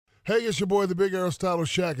Hey, it's your boy, the Big Aristotle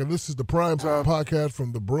Shack, and this is the Primetime podcast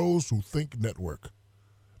from the Bros Who Think Network.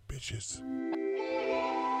 Bitches.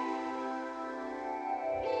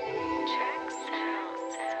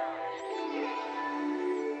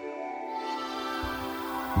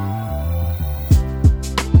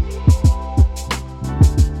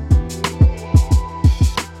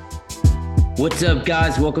 What's up,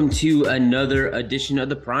 guys? Welcome to another edition of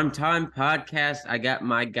the Primetime podcast. I got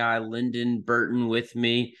my guy, Lyndon Burton, with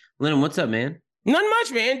me. Lyndon, what's up, man? Nothing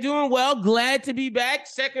much, man. Doing well. Glad to be back.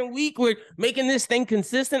 Second week. We're making this thing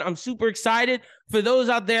consistent. I'm super excited. For those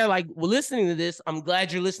out there listening to this, I'm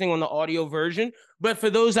glad you're listening on the audio version. But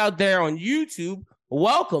for those out there on YouTube,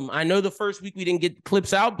 welcome. I know the first week we didn't get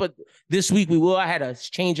clips out, but this week we will. I had a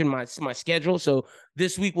change in my schedule. So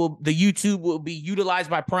this week the YouTube will be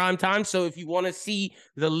utilized by Primetime. So if you want to see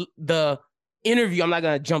the interview, I'm not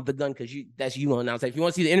going to jump the gun because that's you on announce. If you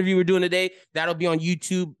want to see the interview we're doing today, that'll be on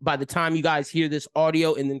YouTube by the time you guys hear this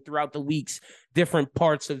audio. And then throughout the weeks, different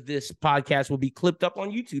parts of this podcast will be clipped up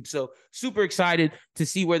on YouTube. So super excited to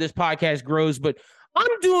see where this podcast grows. But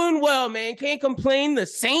I'm doing well, man. Can't complain. The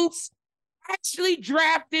Saints actually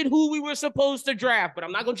drafted who we were supposed to draft, but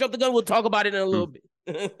I'm not going to jump the gun. We'll talk about it in a little bit.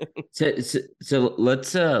 So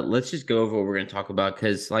let's just go over what we're going to talk about,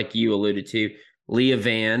 because like you alluded to, Leah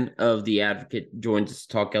Vann of The Advocate joins us to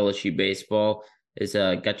talk LSU baseball.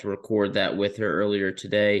 Got to record that with her earlier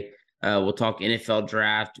today. We'll talk NFL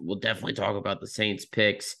draft. We'll definitely talk about the Saints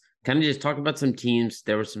picks. Kind of just talk about some teams.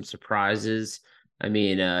 There were some surprises. I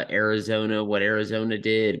mean, Arizona, what Arizona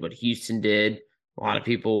did, what Houston did. A lot of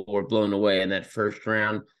people were blown away in that first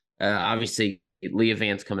round. Obviously, Leah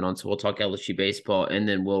Vann's coming on, so we'll talk LSU baseball, and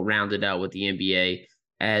then we'll round it out with the NBA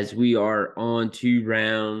as we are on to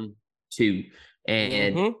round two.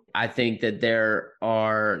 And I think that there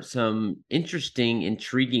are some interesting,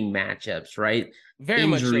 intriguing matchups, right? Very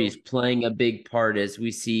Injuries much so. Playing a big part as we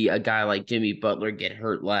see a guy like Jimmy Butler get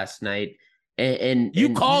hurt last night. And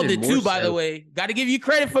you called it too, by the way. Got to give you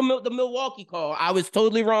credit for the Milwaukee call. I was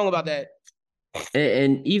totally wrong about that.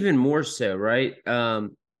 And even more so, right?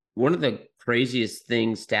 One of the craziest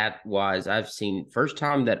things stat-wise I've seen, first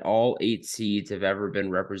time that all 8 seeds have ever been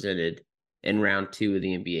represented in round 2 of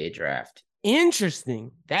the NBA draft. Interesting.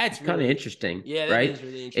 That's kind of interesting. Yeah, that right? is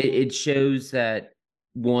really interesting. It shows that,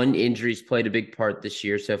 one, injuries played a big part this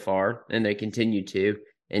year so far, and they continue to.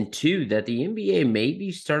 And 2, that the NBA may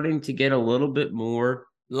be starting to get a little bit more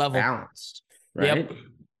balanced, right? Yep.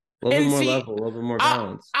 A little bit more level, a little bit more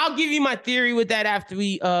balance. I'll give you my theory with that after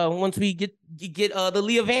once we get the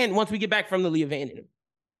Leah Vann, once we get back from the Leah Vann interview.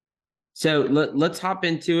 So let's hop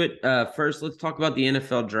into it. First, let's talk about the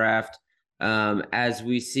NFL draft. As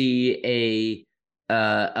we see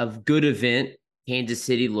a good event, Kansas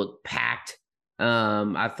City looked packed.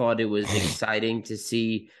 I thought it was exciting to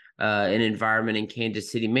see an environment in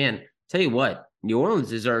Kansas City. Man, tell you what, New Orleans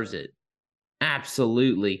deserves it.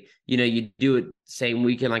 Absolutely. You know, you do it same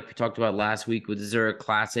weekend like we talked about last week with the Zurich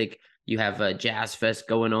Classic. You have a Jazz Fest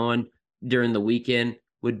going on during the weekend.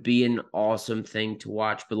 Would be an awesome thing to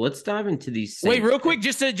watch. But let's dive into these Saints. Wait, real quick,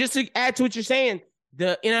 just to add to what you're saying,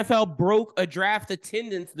 the NFL broke a draft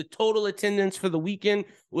attendance. The total attendance for the weekend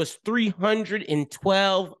was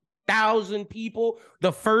 312,000 people.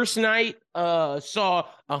 The first night saw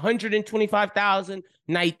 125,000.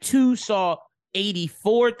 Night 2 saw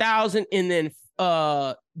 84,000, and then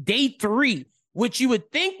day 3, which you would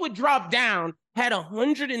think would drop down, had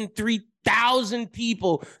 103,000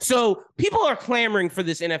 people. So people are clamoring for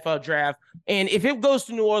this NFL draft, and if it goes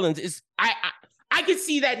to New Orleans, I could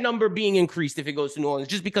see that number being increased if it goes to New Orleans,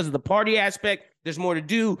 just because of the party aspect. There's more to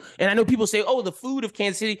do, and I know people say, "Oh, the food of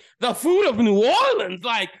Kansas City, the food of New Orleans."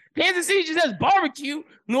 Like, Kansas City just has barbecue.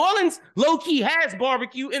 New Orleans low key has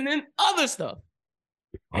barbecue, and then other stuff.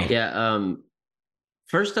 Yeah.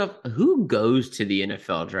 First off, who goes to the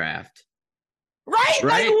NFL draft? Right?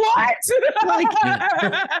 Like what?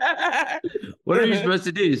 What are you supposed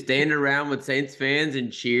to do? Stand around with Saints fans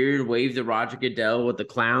and cheer and wave to Roger Goodell with the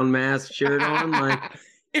clown mask shirt on? Like,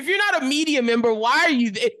 if you're not a media member, why are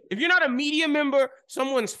you there? If you're not a media member,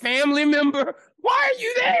 someone's family member, why are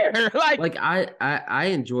you there? Like I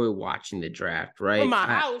enjoy watching the draft, right? From my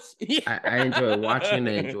house. I enjoy watching.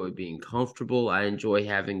 I enjoy being comfortable. I enjoy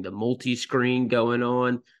having the multi-screen going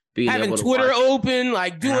on. Having Twitter open,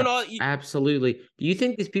 like doing all. Absolutely. Do you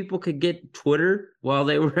think these people could get Twitter while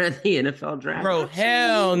they were at the NFL draft? Bro,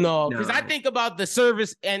 hell no. Because I think about the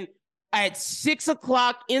service, and at 6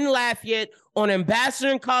 o'clock in Lafayette on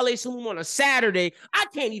Ambassador and College Saloon on a Saturday, I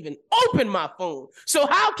can't even open my phone. So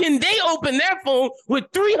how can they open their phone with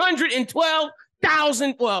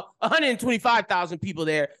 125,000 people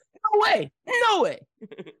there? No way.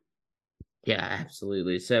 Yeah,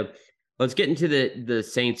 absolutely. So let's get into the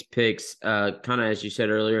Saints picks. Kind of as you said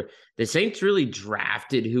earlier, the Saints really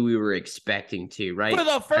drafted who we were expecting to, right? For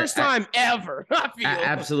the first time ever, I feel.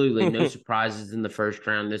 Absolutely. No surprises in the first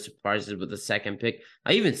round, no surprises with the second pick.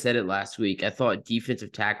 I even said it last week. I thought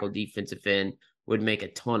defensive tackle, defensive end would make a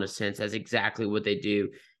ton of sense. That's exactly what they do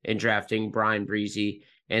in drafting Brian Breezy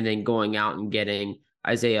and then going out and getting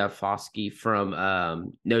Isaiah Foskey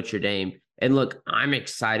from Notre Dame. And look, I'm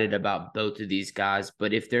excited about both of these guys,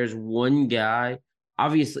 but if there's one guy,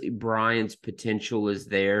 obviously Brian's potential is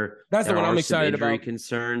there. That's the one I'm excited injury about.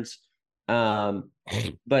 Concerns.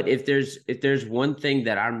 But if there's one thing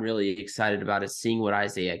that I'm really excited about is seeing what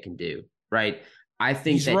Isaiah can do, right? I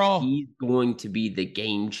think He's raw. he's going to be the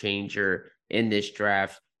game changer in this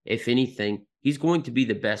draft. If anything, he's going to be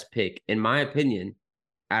the best pick, in my opinion,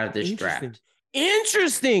 out of this draft.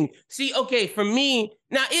 Interesting. See, okay, for me,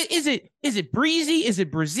 now is it Breezy? Is it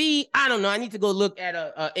Breezy? I don't know. I need to go look at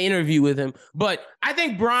a interview with him. But I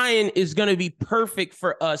think Brian is going to be perfect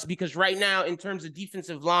for us because right now, in terms of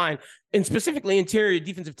defensive line and specifically interior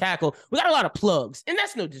defensive tackle, we got a lot of plugs. And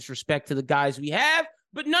that's no disrespect to the guys we have,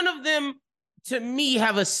 but none of them, to me,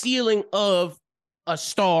 have a ceiling of a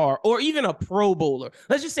star or even a Pro Bowler.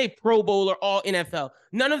 Let's just say Pro Bowler, all NFL.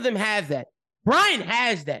 None of them have that. Brian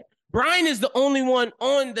has that. Brian is the only one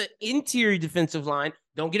on the interior defensive line,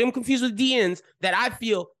 don't get him confused with DNs, that I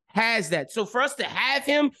feel has that. So for us to have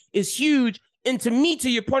him is huge. And to me, to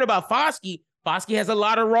your point about Foskey has a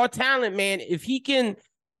lot of raw talent, man. If he can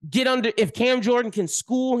if Cam Jordan can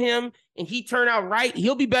school him and he turn out right,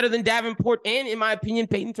 he'll be better than Davenport and, in my opinion,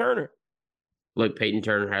 Peyton Turner. Look, Peyton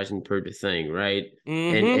Turner hasn't proved a thing, right?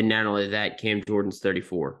 Mm-hmm. And not only that, Cam Jordan's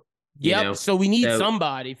 34. Yep. So we need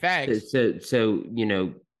somebody. Facts. So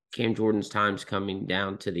Cam Jordan's time's coming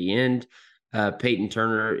down to the end. Peyton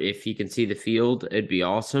Turner, if he can see the field, it'd be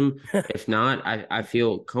awesome. If not, I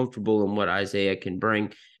feel comfortable in what Isaiah can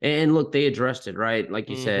bring. And look, they addressed it, right? Like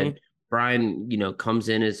you said, Brian, comes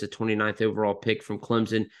in as the 29th overall pick from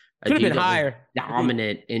Clemson. Could have been higher.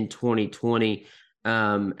 Dominant in 2020.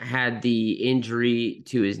 Had the injury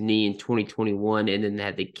to his knee in 2021 and then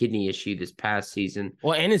had the kidney issue this past season.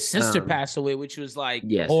 Well, and his sister passed away, which was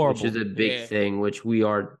which horrible. is a big thing, which we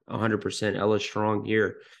are 100% Ella Strong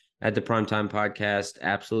here at the Primetime Podcast.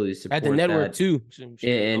 Absolutely support at the network too.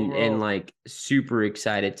 And super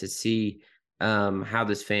excited to see how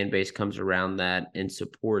this fan base comes around that and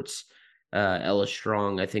supports Ella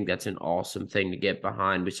Strong. I think that's an awesome thing to get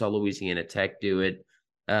behind. We saw Louisiana Tech do it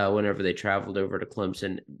whenever they traveled over to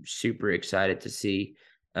Clemson. Super excited to see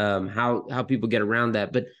how people get around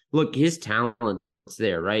that. But look, his talent's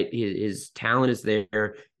there, right? His talent is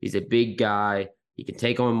there. He's a big guy. He can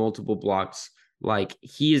take on multiple blocks.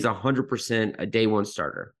 He is 100% a day one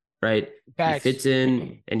starter, right? Facts. He fits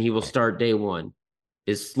in and he will start day one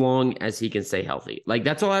as long as he can stay healthy.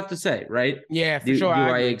 That's all I have to say, right? Yeah, for sure.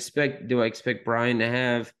 Do I expect Brian to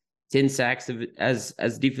have 10 sacks as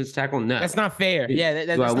defense tackle? No. That's not fair. Yeah,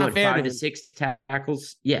 that's not fair. Do I want 5 to 6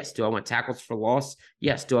 tackles? Yes. Do I want tackles for loss?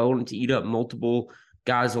 Yes. Do I want him to eat up multiple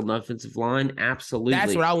guys on the offensive line? Absolutely.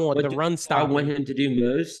 That's what I want, the run stop. I want him to do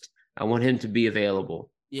most. I want him to be available.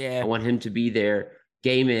 Yeah. I want him to be there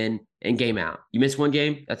game in and game out. You miss one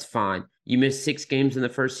game, that's fine. You miss 6 games in the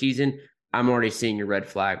first season, I'm already seeing a red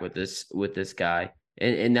flag with this guy.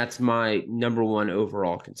 And that's my number one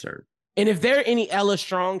overall concern. And if there are any Ella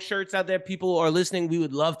Strong shirts out there, people are listening, we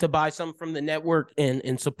would love to buy some from the network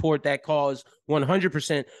and support that cause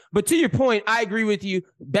 100%. But to your point, I agree with you.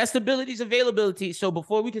 Best ability is availability. So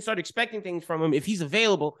before we can start expecting things from him, if he's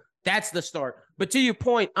available, that's the start. But to your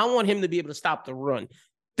point, I want him to be able to stop the run.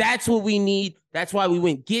 That's what we need. That's why we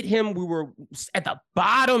went get him. We were at the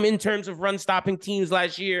bottom in terms of run stopping teams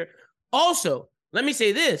last year. Also, let me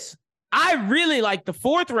say this. I really like the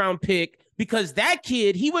 4th round pick because that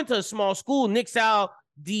kid, he went to a small school, Nick Sal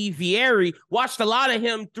DeVieri, watched a lot of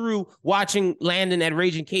him through watching Landon at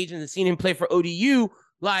Raging Cajuns and seeing him play for ODU.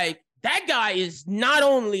 That guy is not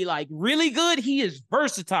only really good, he is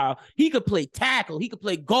versatile. He could play tackle, he could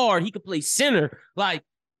play guard, he could play center.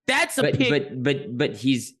 That's a pick. But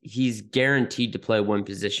he's guaranteed to play one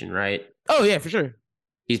position, right? Oh yeah, for sure.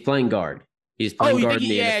 He's playing guard. He's playing guard in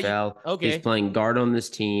the NFL. Okay. He's playing guard on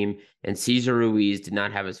this team. And Cesar Ruiz did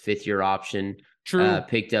not have his 5th-year option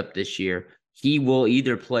picked up this year. He will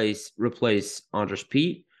either replace Andres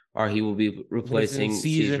Pete or he will be replacing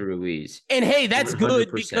Cesar Ruiz. And hey, that's 100%.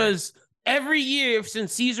 Good because every year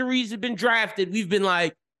since Cesar Ruiz has been drafted, we've been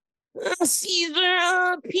like,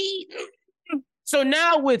 Cesar, Pete. So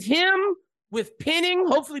now with him, with Penning,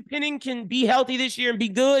 hopefully Penning can be healthy this year and be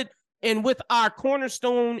good. And with our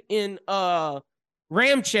cornerstone in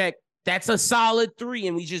Ramczyk, That's a solid 3,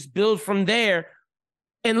 and we just build from there.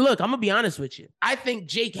 And look, I'm going to be honest with you. I think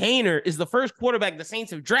Jake Haener is the first quarterback the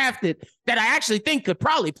Saints have drafted that I actually think could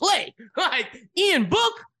probably play. Like, Ian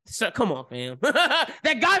Book, so, come on, fam.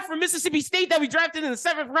 That guy from Mississippi State that we drafted in the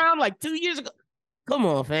 7th round like 2 years ago. Come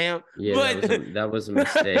on, fam. Yeah, but... that was a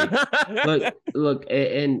mistake. Look,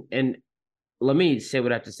 and let me say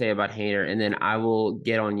what I have to say about Haener, and then I will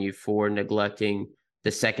get on you for neglecting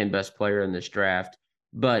the second best player in this draft.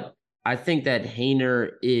 But I think that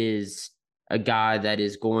Haener is a guy that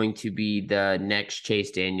is going to be the next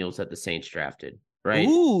Chase Daniels that the Saints drafted, right?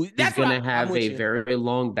 Ooh, he's going to have a very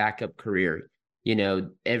long backup career. You know,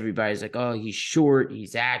 everybody's like, oh, he's short,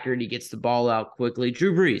 he's accurate, he gets the ball out quickly.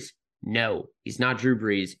 Drew Brees. No, he's not Drew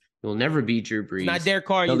Brees. He'll never be Drew Brees. It's not Derek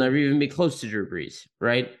Carr. He'll never even be close to Drew Brees,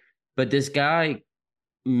 right? But this guy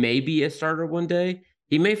may be a starter one day.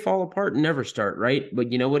 He may fall apart and never start, right?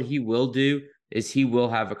 But you know what he will do is he will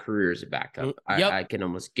have a career as a backup. Yep. I can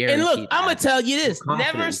almost guarantee. And look, I'm gonna tell you this: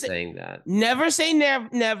 never say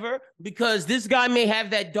never, because this guy may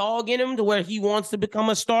have that dog in him to where he wants to become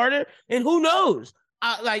a starter, and who knows?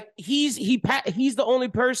 Like he's the only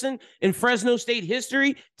person in Fresno State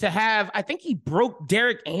history to have. I think he broke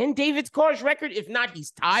Derek and David Carr's record. If not,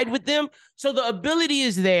 he's tied with them. So the ability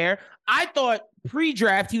is there. I thought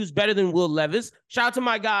pre-draft he was better than Will Levis. Shout out to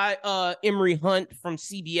my guy Emery Hunt from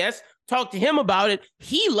CBS. Talked to him about it.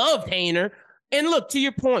 He loved Haener. And look, to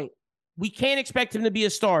your point, we can't expect him to be a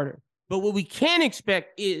starter. But what we can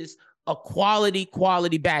expect is a quality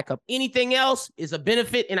backup. Anything else is a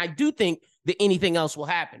benefit. And I do think that anything else will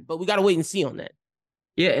happen. But we got to wait and see on that.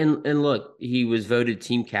 Yeah, and look, he was voted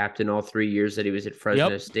team captain all 3 years that he was at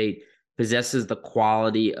Fresno State. Possesses the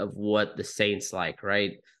quality of what the Saints like,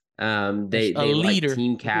 right? They like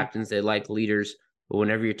team captains. They like leaders. But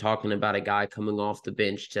whenever you're talking about a guy coming off the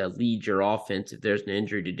bench to lead your offense, if there's an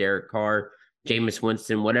injury to Derek Carr, Jameis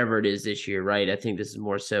Winston, whatever it is this year, right? I think this is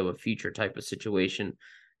more so a future type of situation.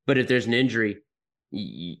 But if there's an injury,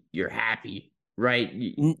 you're happy, right?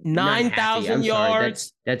 9,000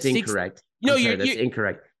 yards. That's incorrect. That's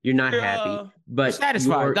incorrect. You're not happy, but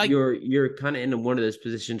satisfied. You're kind of in one of those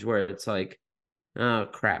positions where it's like, oh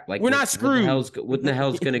crap! Like we're not screwed. What the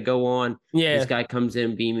hell's going to go on? Yeah, this guy comes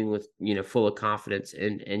in beaming with full of confidence,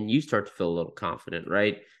 and you start to feel a little confident,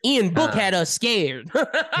 right? Ian Book had us scared.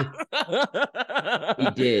 He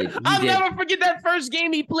did. I'll never forget that first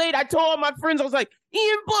game he played. I told all my friends, I was like,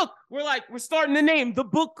 Ian Book. We're starting the name, the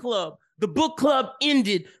Book Club. The Book Club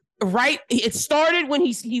ended. Right, it started when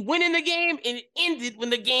he went in the game, and it ended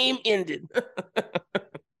when the game ended.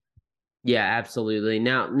 Yeah, absolutely.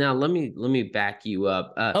 Now let me back you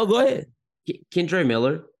up. Go ahead. Kendre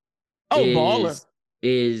Miller. Baller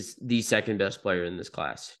is the second best player in this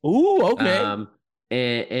class. Ooh, okay.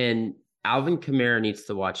 And Alvin Kamara needs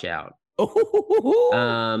to watch out.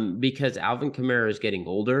 Because Alvin Kamara is getting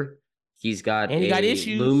older. He's got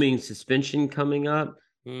issues. Looming suspension coming up,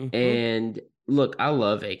 and look, I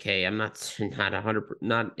love AK. I'm not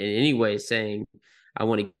in any way saying I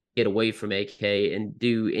want to get away from AK and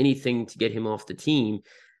do anything to get him off the team.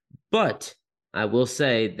 But I will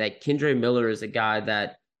say that Kendre Miller is a guy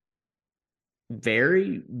that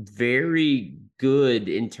very, very good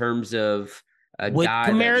in terms of what guy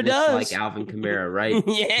Kamara that looks does. Like Alvin Kamara, right?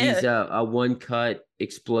 Yeah. He's a one-cut,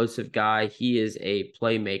 explosive guy. He is a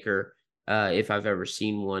playmaker, if I've ever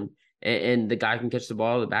seen one. And the guy can catch the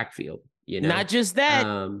ball in the backfield. Not just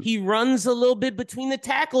that, he runs a little bit between the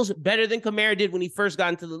tackles better than Kamara did when he first got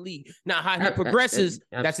into the league. Now, how he progresses,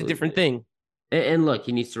 that's a different thing. And look,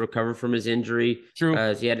 he needs to recover from his injury.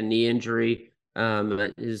 True. He had a knee injury.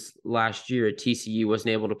 His last year at TCU,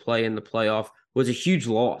 wasn't able to play in the playoff. Was a huge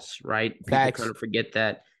loss, right? Facts. People kind of forget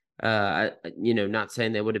that. Not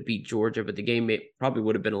saying they would have beat Georgia, but the game probably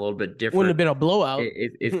would have been a little bit different. Wouldn't have been a blowout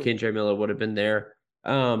if Kendre Miller would have been there.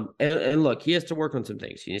 And look, he has to work on some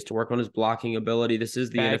things. He needs to work on his blocking ability. This is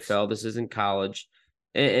the NFL. This isn't college,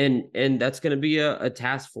 and that's going to be a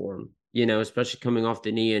task for him. Especially coming off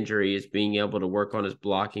the knee injury, is being able to work on his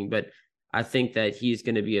blocking. But I think that he's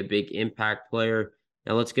going to be a big impact player.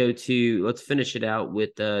 Now let's finish it out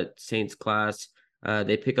with the Saints class.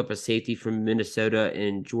 They pick up a safety from Minnesota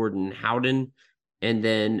in Jordan Howden, and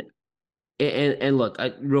then and look,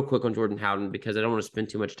 real quick on Jordan Howden, because I don't want to spend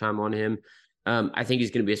too much time on him. I think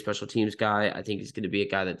he's going to be a special teams guy. I think he's going to be a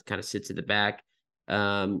guy that kind of sits at the back.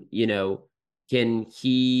 Can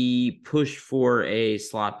he push for a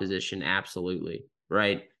slot position? Absolutely.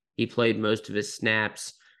 Right. He played most of his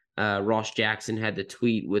snaps. Ross Jackson had the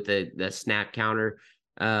tweet with the snap counter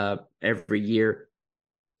every year.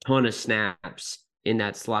 Ton of snaps in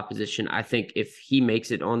that slot position. I think if he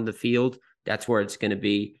makes it on the field, that's where it's going to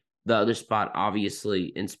be. the other spot,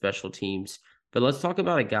 obviously, in special teams. But let's talk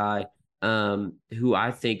about a guy who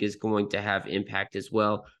I think is going to have impact as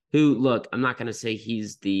well. Who, look, I'm not going to say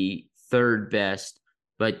he's the third best,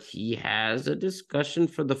 but he has a discussion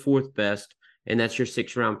for the fourth best, and that's your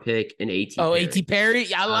 6th-round pick in A.T. Oh, Perry. A.T.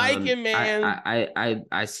 Perry. I like him, man.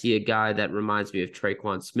 I see a guy that reminds me of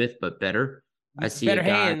Traquan Smith, but better. I see Better a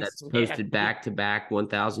guy hands. that's posted back-to-back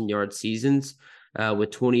 1,000-yard seasons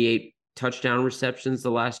with 28 touchdown receptions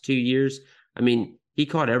the last 2 years. I mean, he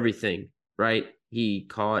caught everything, right? He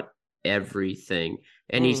caught everything.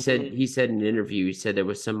 And he said in an interview, he said there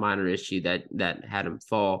was some minor issue that had him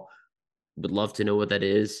fall. Would love to know what that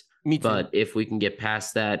is. Me too. But if we can get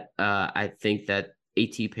past that, I think that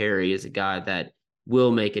A.T. Perry is a guy that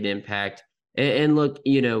will make an impact. And look,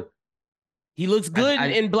 you know, he looks good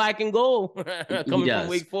in black and gold coming from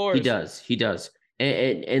Wake Forest. He does.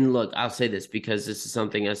 And look, I'll say this because this is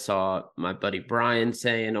something I saw my buddy Brian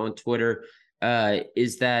saying on Twitter,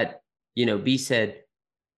 is that, you know, B said,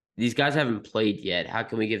 these guys haven't played yet. How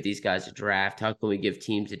can we give these guys a draft? How can we give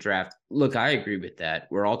teams a draft? Look, I agree with that.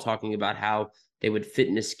 We're all talking about how they would fit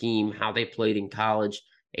in a scheme, how they played in college.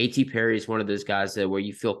 A.T. Perry is one of those guys that where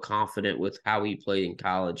you feel confident with how he played in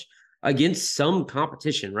college against some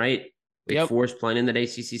competition, right? Wake Forest playing in that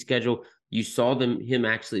ACC schedule. You saw him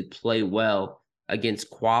actually play well against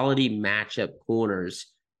quality matchup corners,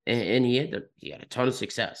 and he had a ton of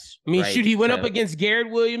success. I mean, he went up against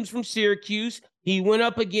Garrett Williams from Syracuse. He went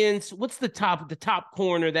up against what's the top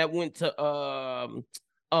corner that went to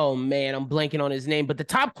oh man, I'm blanking on his name, but the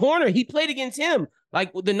top corner, he played against him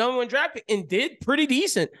like the number 1 draft pick and did pretty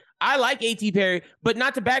decent. I like A.T. Perry, but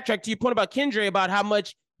not to backtrack to your point about Kendre about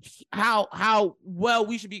how well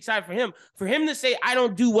we should be excited for him. For him to say, I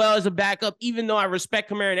don't do well as a backup, even though I respect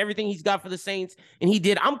Kamara and everything he's got for the Saints, and he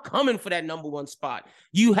did, I'm coming for that number 1 spot.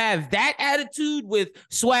 You have that attitude with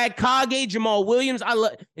Swag Kage, Jamal Williams.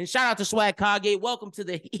 And shout out to Swag Kage. Welcome to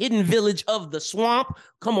the hidden village of the swamp.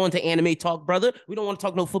 Come on to anime talk, brother. We don't want to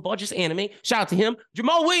talk no football, just anime. Shout out to him.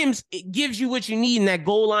 Jamal Williams, it gives you what you need in that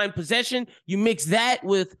goal line possession. You mix that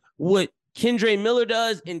with what Kendre Miller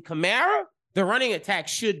does in Kamara, the running attack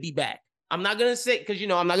should be back. I'm not going to say, because, you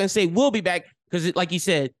know, I'm not going to say we'll be back because, like you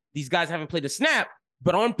said, these guys haven't played a snap,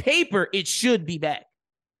 but on paper, it should be back.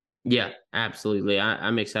 Yeah, absolutely.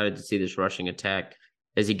 I'm excited to see this rushing attack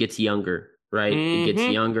as he gets younger, right? He gets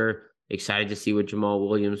younger. Excited to see what Jamal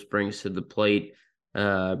Williams brings to the plate,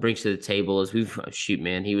 brings to the table. As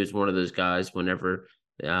he was one of those guys whenever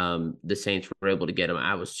the Saints were able to get him.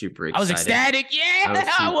 I was super excited. I was ecstatic. Yeah,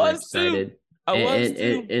 I was excited. Too.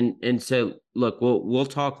 And so look, we'll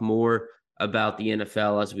talk more about the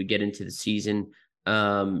NFL as we get into the season.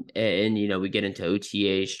 And you know, we get into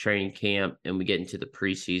OTAs, training camp, and we get into the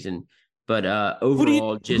preseason. But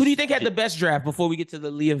overall, who do you think had the best draft before we get to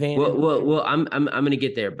the Leah Vann? Well, I'm gonna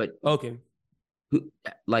get there, but okay.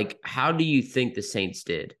 How do you think the Saints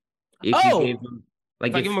did? If you gave them,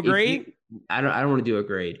 if I give them a grade, I don't want to do a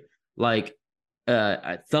grade. Like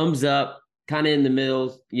a thumbs up. Kind of in the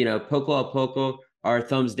middle, you know, poco, or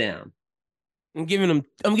thumbs down. I'm giving them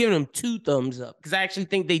 2 thumbs up because I actually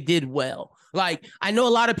think they did well. Like, I know a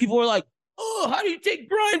lot of people were like, oh, how do you take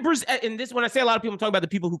Brian Brzee? And this, when I say a lot of people, I'm talking about the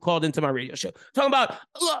people who called into my radio show. Talking about,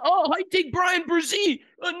 oh, how do you take Brian Brzee?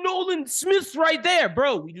 Nolan Smith's right there.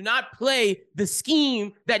 Bro, we do not play the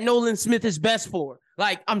scheme that Nolan Smith is best for.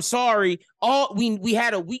 Like, I'm sorry. We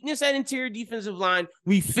had a weakness at interior defensive line.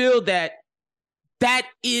 We feel that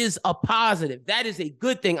is a positive. That is a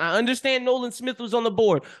good thing. I understand Nolan Smith was on the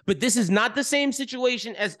board, but this is not the same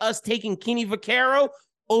situation as us taking Kenny Vaccaro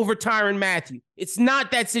over Tyrann Mathieu. It's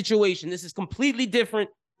not that situation. This is completely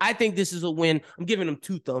different. I think this is a win. I'm giving them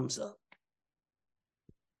 2 thumbs up.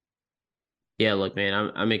 Yeah, look,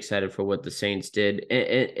 man, I'm excited for what the Saints did,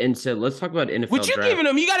 and so let's talk about NFL. What you draft. Giving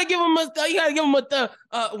them? You got to give them a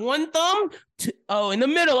 1 thumb. In the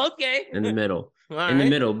middle. Okay, in the middle, the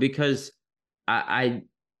middle, because I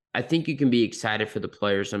think you can be excited for the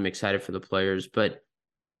players. I'm excited for the players, but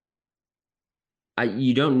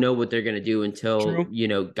you don't know what they're going to do until you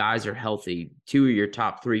know guys are healthy. 2 of your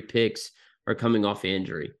top 3 picks are coming off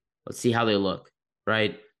injury. Let's see how they look.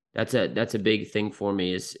 Right. That's a big thing for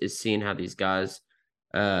me is seeing how these guys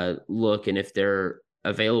look and if they're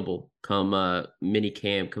available come mini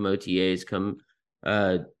camp, come OTAs, come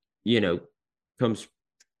comes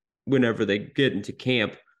whenever they get into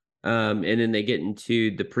camp, and then they get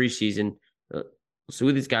into the preseason. See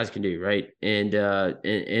what these guys can do, right? And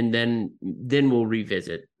then we'll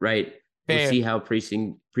revisit, right? Fair. We'll see how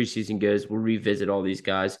preseason goes. We'll revisit all these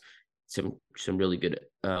guys. Some really good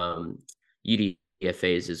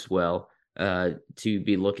UDFAs as well. to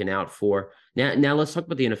be looking out for. Now let's talk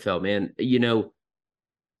about the NFL, man. You know,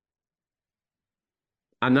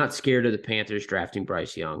 I'm not scared of the Panthers drafting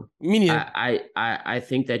Bryce Young. Me neither. I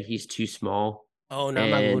think that he's too small. Oh no, I'm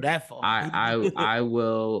not gonna go that far. I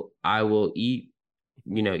will eat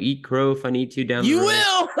crow if I need to down the road. You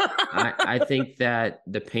will. I think that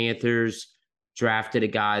the Panthers drafted a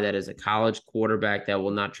guy that is a college quarterback that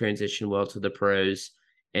will not transition well to the pros.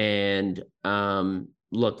 And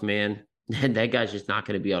look, man, that guy's just not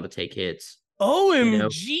going to be able to take hits.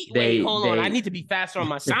 OMG. Wait, hold on. I need to be faster on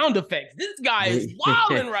my sound effects. This guy is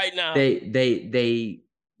wilding right now. They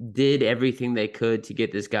did everything they could to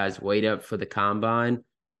get this guy's weight up for the combine.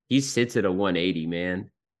 He sits at a 180, man.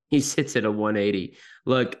 He sits at a 180.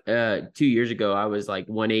 Look, 2 years ago, I was like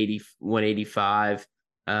 180, 185,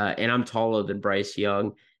 and I'm taller than Bryce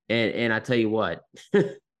Young. And I tell you what,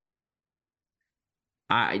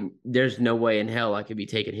 there's no way in hell I could be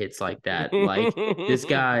taking hits like that. Like this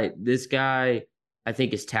guy, I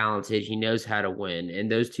think is talented. He knows how to win,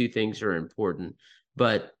 and those two things are important.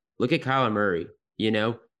 But look at Kyler Murray. You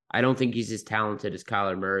know, I don't think he's as talented as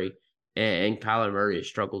Kyler Murray, and Kyler Murray has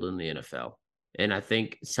struggled in the NFL. And I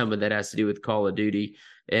think some of that has to do with Call of Duty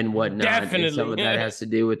and whatnot. Definitely. And some of that has to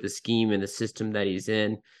do with the scheme and the system that he's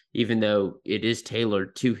in, even though it is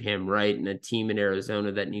tailored to him, right? And a team in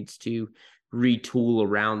Arizona that needs to retool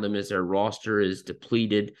around them as their roster is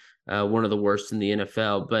depleted, one of the worst in the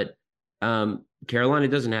NFL. But Carolina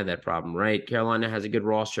doesn't have that problem, right? Carolina has a good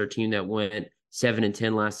roster, team that went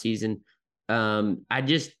 7-10 last season. I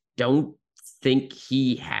just don't think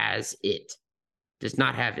he has it. Does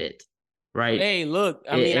not have it, right? Hey, look,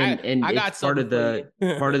 I mean, I got part of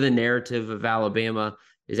the narrative of Alabama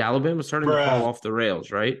is Alabama starting to fall off the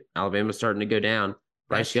rails, right? Alabama's starting to go down.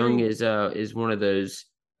 Bryce Young is one of those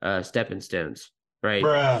stepping stones,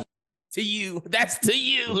 right? To you. That's to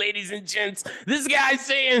you, ladies and gents. This guy's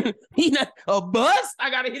saying he's not a bust. I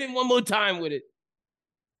gotta hit him one more time with it.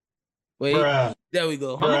 Wait, there we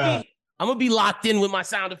go. I'm gonna be locked in with my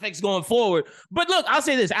sound effects going forward. But look, I'll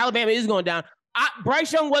say this: Alabama is going down.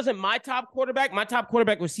 Bryce Young wasn't my top quarterback. My top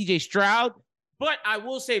quarterback was C.J. Stroud. But I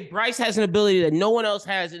will say Bryce has an ability that no one else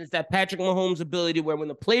has, and it's that Patrick Mahomes ability where when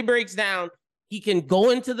the play breaks down, he can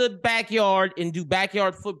go into the backyard and do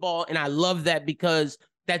backyard football. And I love that because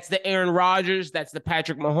that's the Aaron Rodgers. That's the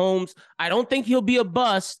Patrick Mahomes. I don't think he'll be a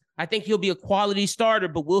bust. I think he'll be a quality starter.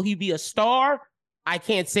 But will he be a star? I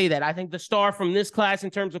can't say that. I think the star from this class in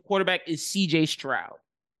terms of quarterback is C.J. Stroud.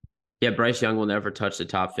 Yeah, Bryce Young will never touch the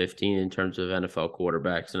top 15 in terms of NFL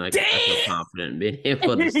quarterbacks, and I feel confident in being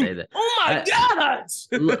able to say that. Oh my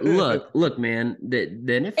God! Look, man, the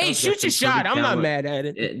NFL. Hey, shoot your shot. I'm not mad at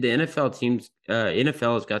it. The NFL teams,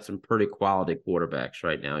 NFL has got some pretty quality quarterbacks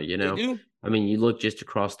right now. You know, I mean, you look just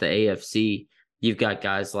across the AFC. You've got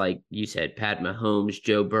guys like you said, Pat Mahomes,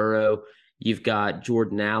 Joe Burrow. You've got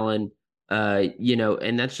Jordan Allen.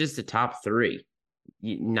 And that's just the top three.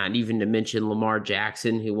 Not even to mention Lamar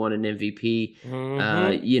Jackson, who won an MVP.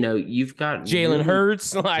 Mm-hmm. You've got Jalen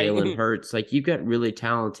Hurts. Like you've got really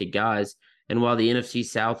talented guys. And while the NFC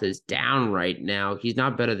South is down right now, he's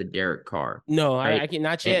not better than Derek Carr. No, right? I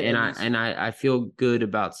cannot yet. And I feel good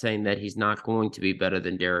about saying that he's not going to be better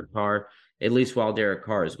than Derek Carr, at least while Derek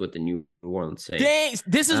Carr is with the New Orleans Saints. Dang,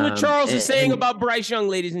 this is what Charles is saying about Bryce Young,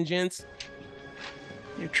 ladies and gents.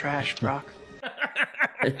 You're trash, Brock.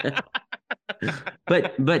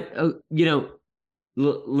 but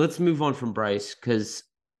let's move on from Bryce because,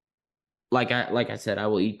 like I said, I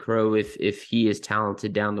will eat crow if he is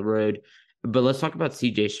talented down the road. But let's talk about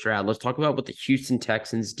C.J. Stroud. Let's talk about what the Houston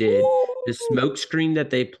Texans did, the smoke screen that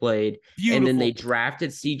they played, and then they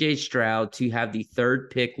drafted C.J. Stroud to have the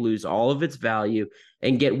third pick lose all of its value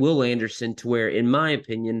and get Will Anderson to where, in my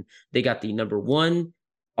opinion, they got the number one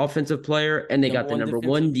offensive player and they got the number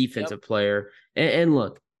one defensive player. And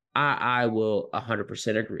look, I will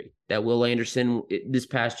 100% agree that Will Anderson this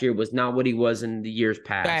past year was not what he was in the years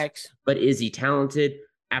past. Facts. But is he talented?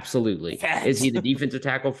 Absolutely. Facts. Is he the defensive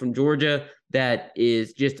tackle from Georgia that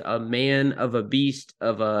is just a man of a beast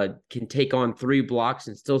can take on 3 blocks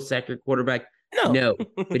and still sack your quarterback? No,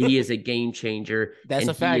 but he is a game changer. That's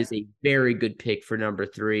a fact. He is a very good pick for number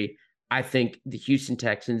 3. I think the Houston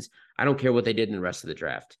Texans, I don't care what they did in the rest of the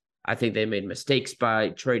draft. I think they made mistakes by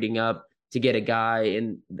trading up to get a guy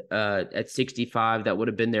at 65 that would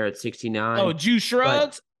have been there at 69. Oh, Juice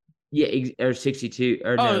Shrugs? Or 62.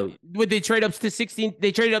 Or no. Would they trade up to 16?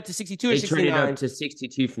 They traded up to 62 or 69? They traded up to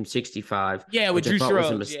 62 from 65. Yeah, with Juice Shrugs.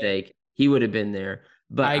 Was a mistake. Yeah. He would have been there.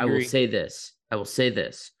 But I will say this.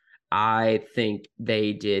 I think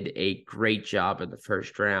they did a great job in the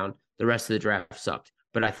first round. The rest of the draft sucked.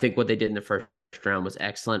 But I think what they did in the first round was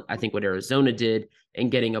excellent. I think what Arizona did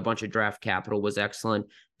and getting a bunch of draft capital was excellent.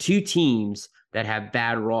 Two teams that have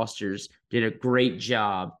bad rosters did a great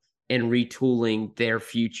job in retooling their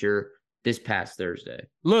future this past Thursday.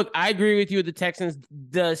 Look, I agree with you with the Texans.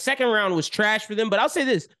 The second round was trash for them, but I'll say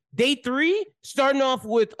this. Day 3, starting off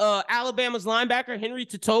with Alabama's linebacker, Henry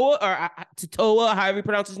Totoa, however you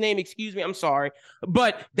pronounce his name. Excuse me, I'm sorry.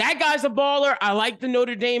 But that guy's a baller. I like the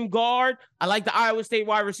Notre Dame guard. I like the Iowa State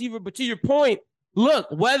wide receiver. But to your point, look,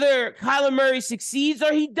 whether Kyler Murray succeeds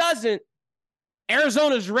or he doesn't,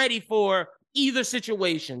 Arizona's ready for either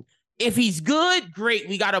situation. If he's good, great.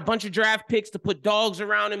 We got a bunch of draft picks to put dogs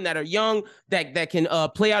around him that are young, that can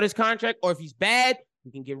play out his contract. Or if he's bad, we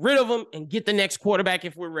can get rid of him and get the next quarterback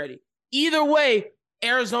if we're ready. Either way,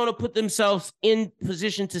 Arizona put themselves in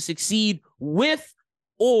position to succeed with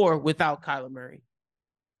or without Kyler Murray.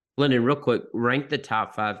 Lyndon, real quick, rank the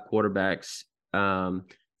top 5 quarterbacks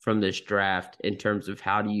from this draft in terms of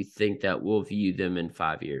how do you think that we'll view them in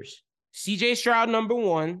 5 years? CJ Stroud, number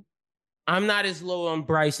 1. I'm not as low on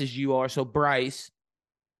Bryce as you are, so Bryce.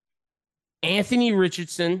 Anthony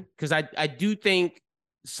Richardson, because I do think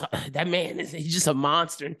that man he's just a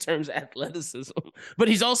monster in terms of athleticism, but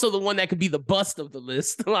he's also the one that could be the bust of the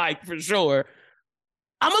list, like for sure.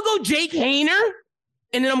 I'm gonna go Jake Hayner,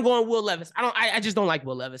 and then I'm going Will Levis. I just don't like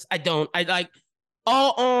Will Levis. I like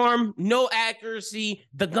all arm, no accuracy,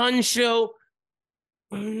 the gun show.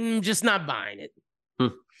 Just not buying it.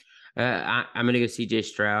 I'm gonna go CJ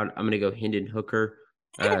Stroud. I'm gonna go Hendon Hooker.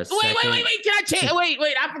 Wait! Can I change?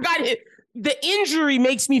 Wait! I forgot it. The injury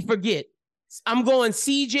makes me forget. I'm going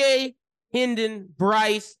CJ, Hendon,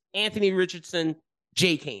 Bryce, Anthony Richardson,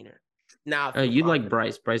 Jake Hayner. Now you like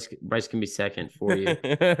Bryce. Bryce can be second for you. No,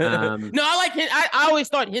 I like him. I always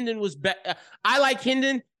thought Hendon was better. I like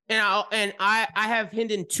Hendon, and I have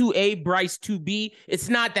Hendon 2A, Bryce 2B. It's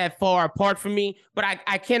not that far apart from me, but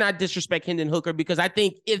I cannot disrespect Hendon Hooker because I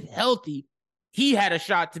think if healthy, he had a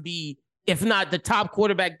shot to be, if not the top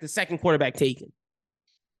quarterback, the second quarterback taken.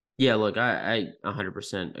 Yeah, look, I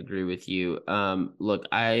 100% agree with you. Look,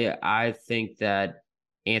 I think that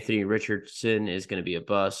Anthony Richardson is going to be a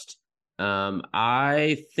bust.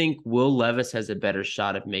 I think Will Levis has a better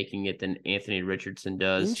shot of making it than Anthony Richardson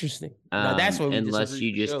does. Interesting. Now that's what unless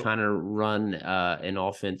you just kind of run an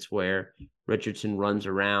offense where Richardson runs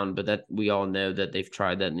around, but that we all know that they've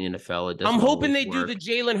tried that in the NFL. It doesn't. I'm hoping they work. do the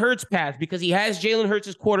Jalen Hurts path because he has Jalen Hurts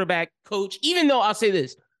as quarterback coach. Even though I'll say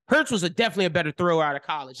this, Hurts was definitely a better thrower out of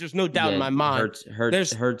college. There's no doubt in my mind.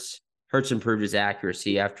 Hurts improved his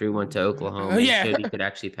accuracy after he went to Oklahoma. Yeah. He could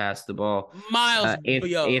actually pass the ball. Miles.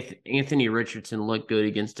 Anthony Richardson looked good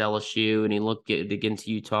against LSU, and he looked good against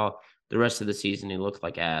Utah. The rest of the season, he looked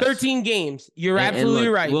like ass. 13 games. You're absolutely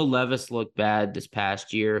right. Will Levis looked bad this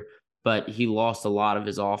past year, but he lost a lot of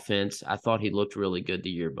his offense. I thought he looked really good the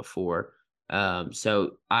year before.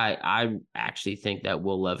 So I actually think that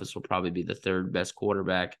Will Levis will probably be the 3rd best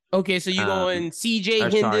quarterback. Okay, so you going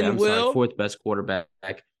CJ, Hendon, Will? 4th best quarterback.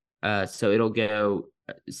 So it'll go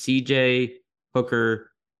CJ,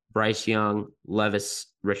 Hooker, Bryce Young, Levis,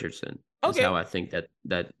 Richardson. That's how I think that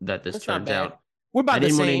this turns out. We're about the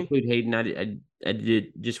same. I didn't want to include Hayden. I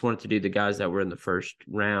did just wanted to do the guys that were in the first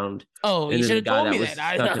round. Oh, you should have told me that.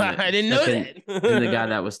 I didn't know that. And the guy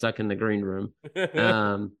that was stuck in the green room.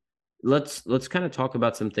 Let's kind of talk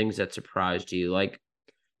about some things that surprised you, like,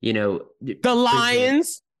 the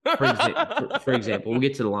Lions. For example, we'll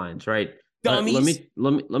get to the Lions, right? Dummies.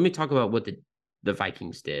 Let me talk about what the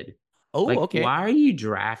Vikings did. Oh, okay. Why are you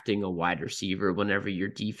drafting a wide receiver whenever your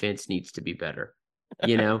defense needs to be better?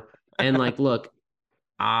 And look,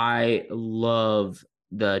 I love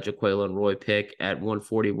the Jaquelin Roy pick at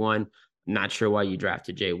 141. Not sure why you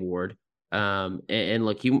drafted Jay Ward. And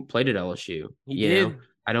look, he played at LSU. He did.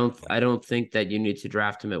 I don't think that you need to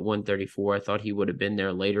draft him at 134. I thought he would have been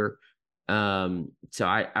there later. So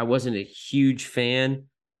I wasn't a huge fan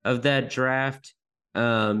of that draft.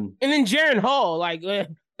 And then Jaren Hall,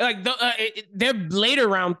 their later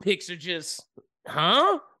round picks are just,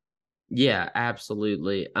 huh? Yeah,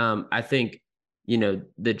 absolutely. I think,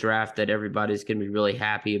 the draft that everybody's going to be really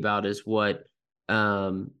happy about is what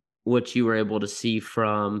you were able to see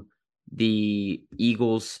from the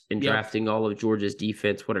Eagles in drafting all of Georgia's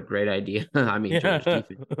defense. What a great idea. I mean, Georgia's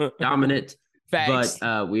defense, dominant. Facts.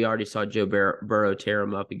 But we already saw Joe Burrow tear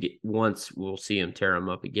him up again. Once we'll see him tear him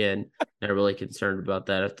up again. Not really concerned about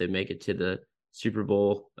that if they make it to the Super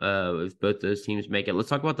Bowl, if both those teams make it. Let's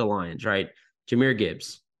talk about the Lions, right? Jahmyr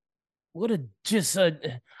Gibbs.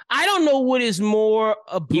 I don't know what is more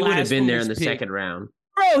a he would have been there in the pick. second round.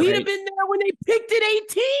 Bro, he'd right? have been there when they picked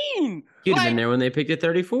it 18. He'd have been there when they picked it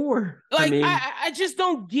 34. I just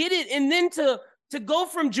don't get it. And then to go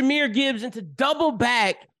from Jahmyr Gibbs and to double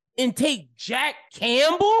back and take Jack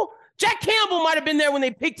Campbell. Jack Campbell might have been there when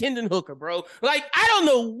they picked Hendon Hooker, bro. Like, I don't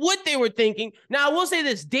know what they were thinking. Now, I will say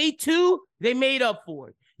this. Day 2, they made up for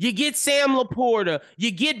it. You get Sam Laporta. You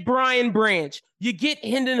get Brian Branch. You get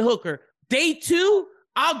Hendon Hooker. Day 2,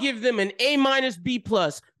 I'll give them an A- B+.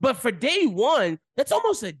 But for day 1, that's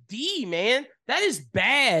almost a D, man. That is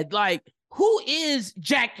bad. Like, who is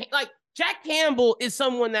Jack? Like, Jack Campbell is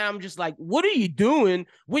someone that I'm just like, what are you doing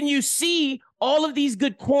when you see all of these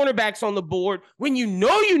good cornerbacks on the board, when you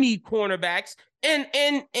know you need cornerbacks, and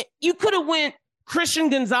you could have went Christian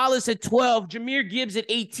Gonzalez at 12, Jahmyr Gibbs at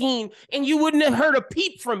 18, and you wouldn't have heard a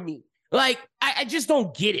peep from me. Like, I just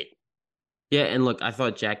don't get it. Yeah, and look, I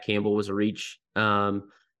thought Jack Campbell was a reach.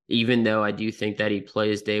 Even though I do think that he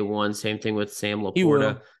plays day 1. Same thing with Sam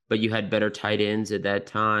Laporta, but you had better tight ends at that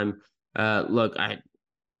time. Look,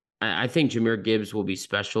 I think Jahmyr Gibbs will be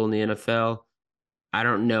special in the NFL. I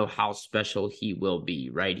don't know how special he will be,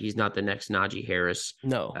 right? He's not the next Najee Harris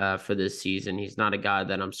for this season. He's not a guy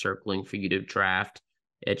that I'm circling for you to draft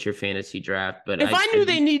at your fantasy draft. But if I knew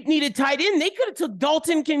they needed tight end, they could have took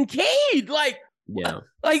Dalton Kincaid. Like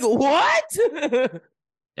what?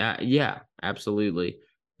 Yeah, absolutely.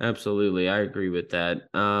 Absolutely. I agree with that.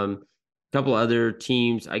 Couple other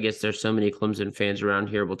teams. I guess there's so many Clemson fans around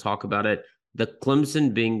here. We'll talk about it. The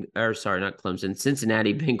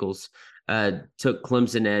Cincinnati Bengals took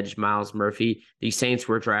Clemson edge Myles Murphy. The Saints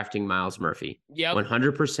were drafting Myles Murphy. Yep.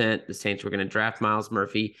 100%. The Saints were going to draft Myles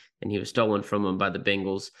Murphy, and he was stolen from them by the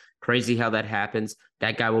Bengals. Crazy how that happens.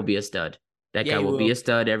 That guy will be a stud. That guy will be a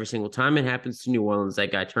stud every single time it happens to New Orleans.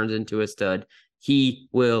 That guy turns into a stud. He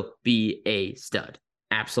will be a stud.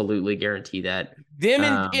 Absolutely guarantee that. Them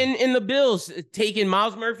in the Bills taking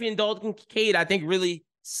Myles Murphy and Dalton Kincaid, I think really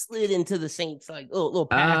slid into the Saints like little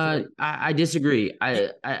pathway. I disagree.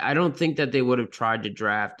 I don't think that they would have tried to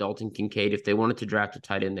draft Dalton Kincaid. If they wanted to draft a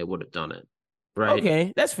tight end, they would have done it. Right.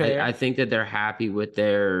 Okay, that's fair. I think that they're happy with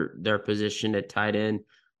their position at tight end.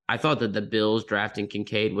 I thought that the Bills drafting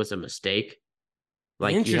Kincaid was a mistake.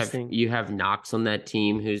 Like you have Knox on that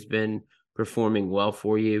team who's been performing well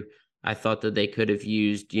for you. I thought that they could have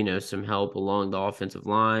used, some help along the offensive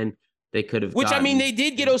line. They could have they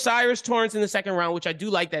did get Osiris Torrance in the second round, which I do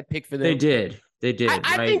like that pick for them. They did.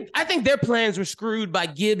 I think their plans were screwed by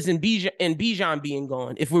Gibbs and Bijan being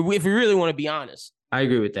gone, if we really want to be honest. I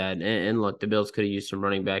agree with that. And look, the Bills could have used some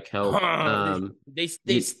running back help. They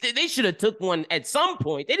should have took one at some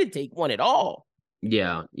point. They didn't take one at all.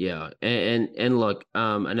 Yeah. And look,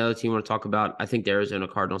 another team I want to talk about, I think the Arizona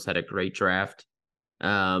Cardinals had a great draft.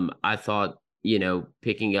 I thought,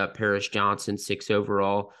 picking up Paris Johnson, 6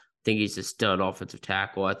 overall, I think he's a stud offensive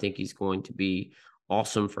tackle. I think he's going to be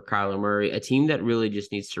awesome for Kyler Murray, a team that really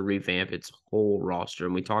just needs to revamp its whole roster.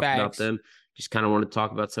 And we talked about them. Just kind of want to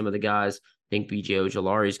talk about some of the guys. I think B.J.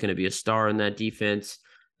 Ojolari is going to be a star in that defense.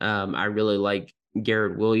 I really like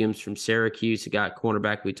Garrett Williams from Syracuse, a guy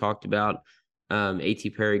cornerback we talked about.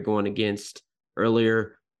 A.T. Perry going against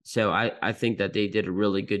earlier. So I think that they did a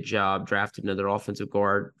really good job, drafted another offensive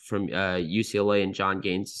guard from UCLA and John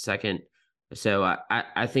Gaines II. So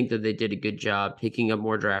I think that they did a good job picking up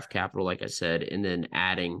more draft capital, like I said, and then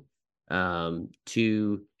adding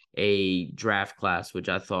to a draft class, which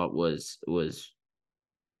I thought was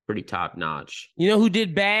pretty top notch. You know who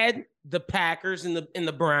did bad? The Packers and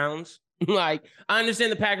the Browns. Like, I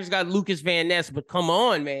understand the Packers got Lucas Van Ness, but come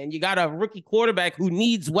on, man. You got a rookie quarterback who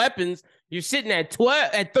needs weapons. You're sitting at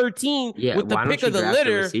 13 with the pick of the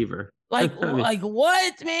litter. Receiver? Like, like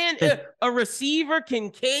what, man? A receiver,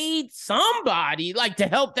 Kincaid, somebody, like, to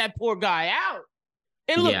help that poor guy out.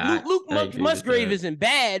 And look, Luke Musgrave isn't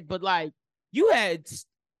bad, but, like, you had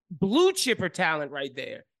blue chipper talent right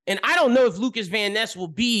there. And I don't know if Lucas Van Ness will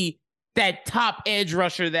be that top edge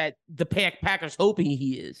rusher that the Packers hoping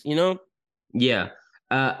he is, Yeah.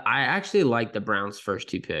 I actually like the Browns' first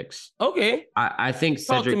 2 picks. Okay. I think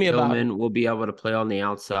Cedric Tillman will be able to play on the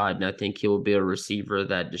outside, and I think he will be a receiver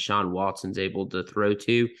that Deshaun Watson's able to throw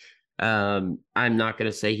to. I'm not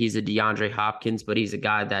going to say he's a DeAndre Hopkins, but he's a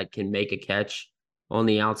guy that can make a catch on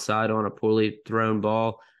the outside on a poorly thrown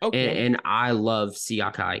ball. Okay. And I love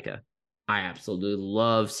Siaka Ika. I absolutely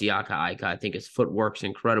love Siaka Ika. I think his footwork's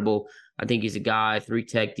incredible. I think he's a guy,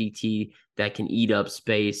 3-tech DT, that can eat up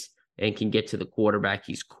space and can get to the quarterback.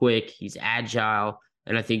 He's quick, he's agile,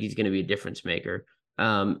 and I think he's going to be a difference maker.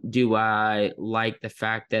 Do I like the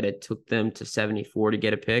fact that it took them to 74 to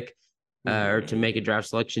get a pick or to make a draft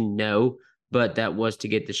selection? No, but that was to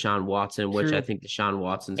get Deshaun Watson, which I think Deshaun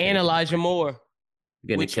Watson's and Elijah Moore.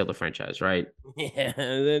 going to kill the franchise, right? Yeah,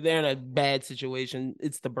 they're in a bad situation.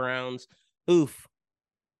 It's the Browns. Oof.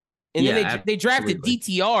 And then they drafted absolutely.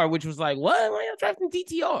 DTR, which was like, what? Why are you drafting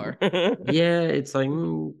DTR? Yeah, it's like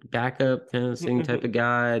backup kind of same type of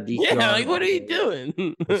guy. DTR, yeah, like what are you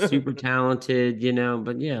doing? super talented,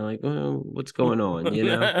 like like, well, what's going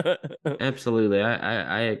on? Absolutely,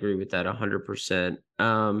 I agree with that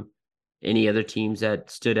 100%. Any other teams that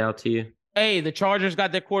stood out to you? Hey, the Chargers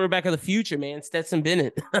got their quarterback of the future, man, Stetson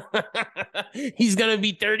Bennett. He's going to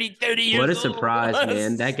be 30 years old. What a surprise,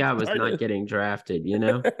 man. That guy was not getting drafted,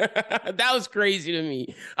 That was crazy to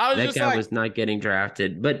me. I was that just guy like, was not getting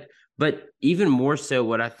drafted. But even more so,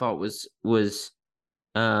 what I thought was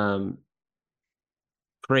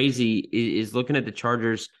crazy is looking at the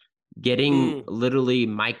Chargers getting literally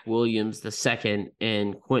Mike Williams the second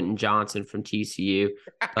and Quentin Johnson from TCU.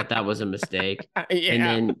 Thought that was a mistake. yeah. And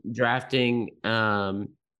then drafting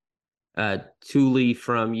Thule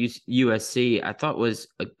from USC, I thought was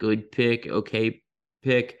a good pick, okay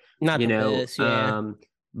pick. Not the best, yeah.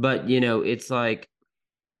 But it's like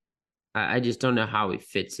I just don't know how he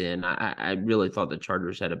fits in. I really thought the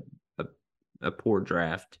Chargers had a poor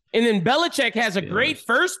draft. And then Belichick has a great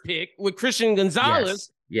first pick with Christian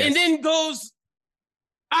Gonzalez, yes. And then goes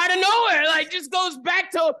out of nowhere, like just goes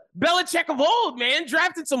back to Belichick of old, man.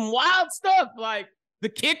 Drafted some wild stuff, like the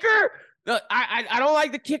kicker. I don't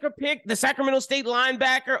like the kicker pick. The Sacramento State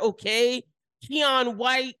linebacker, okay. Keon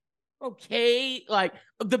White, okay. Like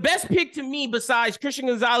the best pick to me besides Christian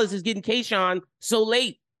Gonzalez is getting Kayshawn so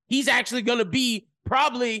late. He's actually going to be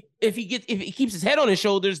probably, if he keeps his head on his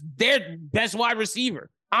shoulders, their best wide receiver,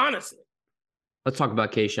 honestly. Let's talk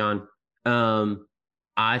about Kayshawn.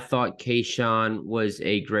 I thought Kayshawn was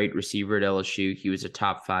a great receiver at LSU. He was a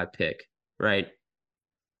top 5 pick, right? I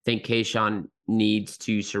think Kayshawn needs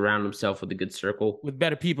to surround himself with a good circle. With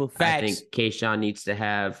better people, facts. I think Kayshawn needs to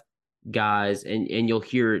have guys, and you'll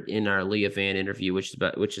hear it in our Leah Vann interview,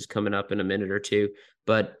 which is coming up in a minute or two.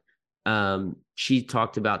 But she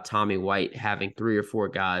talked about Tommy White having 3 or 4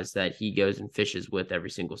 guys that he goes and fishes with every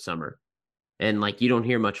single summer. And like, you don't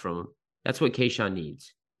hear much from him. That's what Kayshawn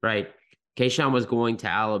needs, right? Kayshawn was going to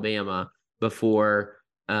Alabama before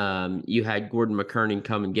you had Gordon McKernan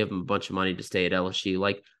come and give him a bunch of money to stay at LSU.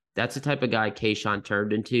 Like, that's the type of guy Kayshawn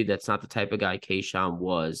turned into. That's not the type of guy Kayshawn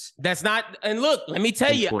was. That's not. And look, let me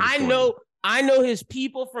tell you, I know his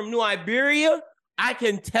people from New Iberia. I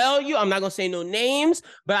can tell you, I'm not going to say no names,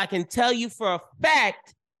 but I can tell you for a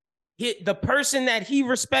fact, the person that he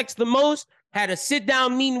respects the most had a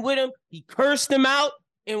sit-down meeting with him. He cursed him out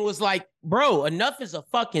and was like, bro, enough is a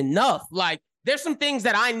fucking enough. Like, there's some things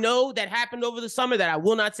that I know that happened over the summer that I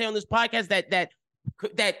will not say on this podcast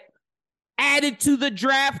that added to the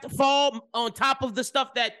draft fall on top of the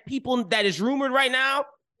stuff that is rumored right now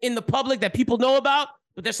in the public that people know about.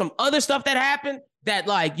 But there's some other stuff that happened that,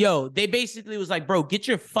 like, yo, they basically was like, bro, get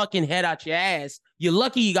your fucking head out your ass. You're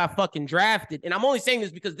lucky you got fucking drafted. And I'm only saying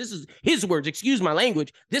this because this is his words. Excuse my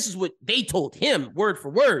language. This is what they told him word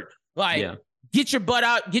for word. Like, Get your butt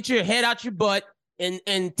out, get your head out your butt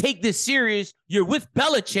and take this serious. You're with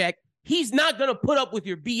Belichick. He's not going to put up with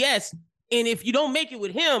your BS. And if you don't make it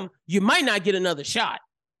with him, you might not get another shot.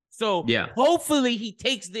 So hopefully he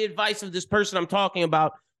takes the advice of this person I'm talking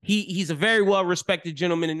about. He's a very well-respected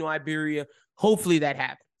gentleman in New Iberia. Hopefully that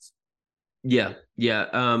happens. Yeah.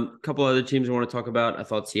 A couple other teams I want to talk about. I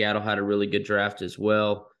thought Seattle had a really good draft as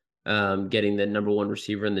well, getting the number 1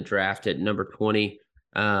 receiver in the draft at number 20.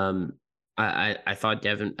 I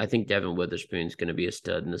think Devin Witherspoon is going to be a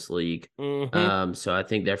stud in this league. Mm-hmm. So I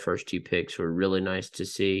think their first 2 picks were really nice to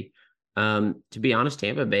see. To be honest,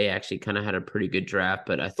 Tampa Bay actually kind of had a pretty good draft,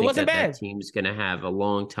 but I think that team's going to have a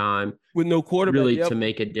long time with no quarterback really to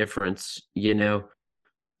make a difference,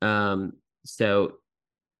 So,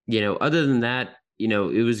 other than that,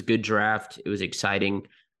 it was a good draft. It was exciting.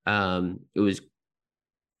 It was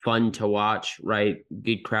fun to watch, right?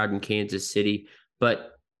 Good crowd in Kansas City, but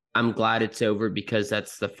I'm glad it's over because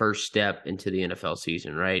that's the first step into the NFL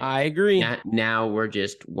season, right? I agree. Now we're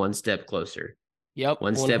just one step closer. Yep.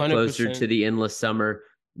 One step 100%. Closer to the endless summer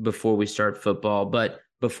before we start football. But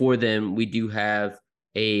before then, we do have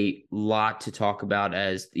a lot to talk about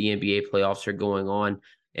as the NBA playoffs are going on.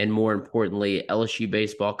 And more importantly, LSU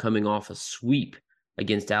baseball coming off a sweep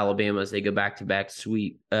against Alabama as they go back-to-back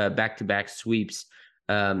sweeps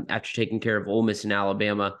after taking care of Ole Miss and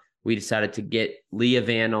Alabama. We decided to get Leah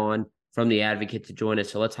Vann on from The Advocate to join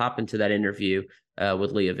us. So let's hop into that interview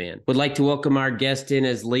with Leah Vann. Would like to welcome our guest in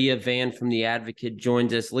as Leah Vann from The Advocate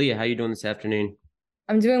joins us. Leah, how are you doing this afternoon?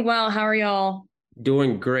 I'm doing well. How are y'all?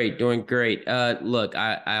 Doing great, doing great. Look,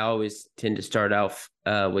 I always tend to start off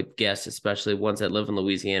with guests, especially ones that live in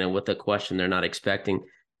Louisiana, with a question they're not expecting.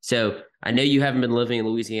 So I know you haven't been living in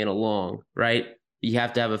Louisiana long, right? You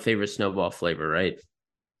have to have a favorite snowball flavor, right?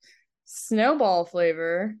 Snowball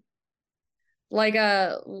flavor. Like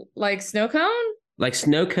snow cone? Like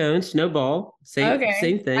snow cone, snowball, same Okay.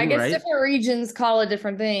 I thing, guess right? different regions call it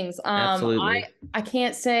different things. Absolutely. I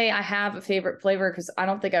can't say I have a favorite flavor because I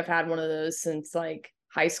don't think I've had one of those since like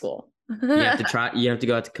high school. You have to try. You have to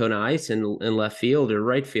go out to Kona Ice in left field or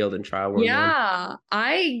right field and try one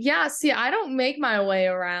then. See, I don't make my way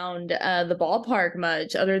around the ballpark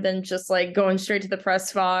much other than just like going straight to the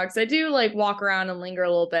press box. I do like walk around and linger a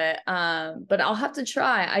little bit. But I'll have to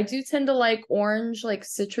try. I do tend to like orange, like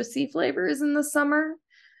citrusy flavors in the summer.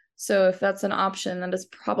 So if that's an option, that is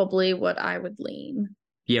probably what I would lean.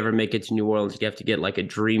 If you ever make it to New Orleans, you have to get like a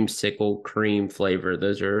dreamsicle cream flavor.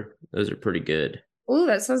 Those are pretty good. Ooh,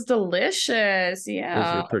 that sounds delicious. Those are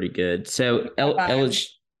Yeah. pretty good. So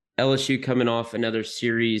LSU coming off another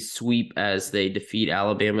series sweep as they defeat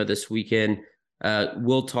Alabama this weekend.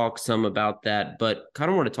 We'll talk some about that, but kind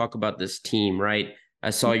of want to talk about this team, right?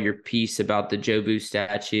 I saw your piece about the Jobu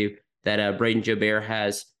statue that Braden Jobert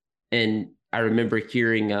has, and I remember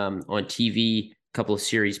hearing on TV a couple of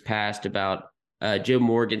series past about Joe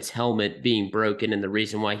Morgan's helmet being broken and the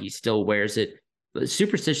reason why he still wears it.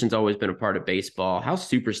 Superstition's always been a part of baseball. How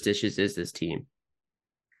superstitious is this team?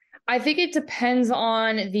 I think it depends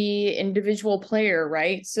on the individual player,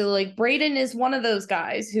 right? So like Braden is one of those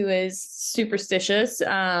guys who is superstitious.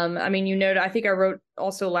 I mean, I think I wrote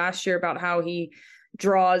also last year about how he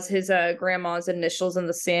draws his grandma's initials in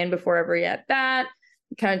the sand before every at bat.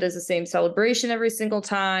 He kind of does the same celebration every single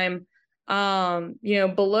time.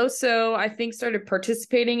 Beloso, I think, started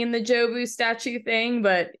participating in the Jobu statue thing,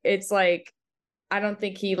 but it's like I don't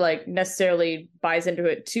think he like necessarily buys into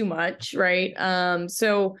it too much, right?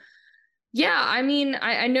 So yeah, I mean,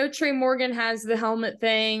 I know Trey Morgan has the helmet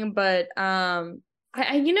thing, but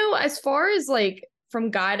as far as like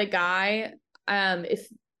from guy to guy,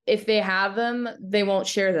 if they have them, they won't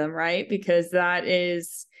share them, right? Because that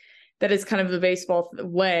is kind of the baseball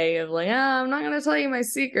way of like, I'm not going to tell you my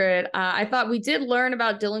secret. I thought we did learn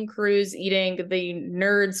about Dylan Cruz eating the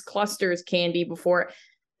Nerds Clusters candy before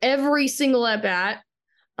every single at bat.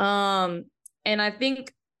 And I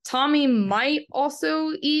think Tommy might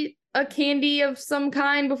also eat a candy of some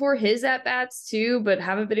kind before his at bats too, but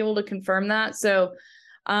haven't been able to confirm that. So,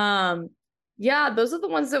 those are the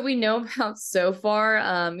ones that we know about so far.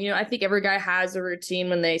 I think every guy has a routine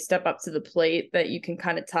when they step up to the plate that you can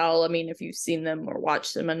kind of tell. I mean, if you've seen them or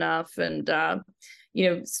watched them enough, and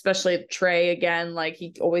especially Trey again, like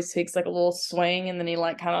he always takes like a little swing and then he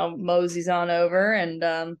like kind of moseys on over.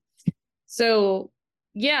 And so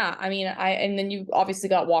yeah, I mean, and then you obviously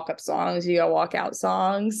got walk-up songs, you got walk-out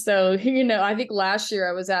songs. So, I think last year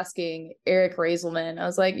I was asking Eric Raiselman, I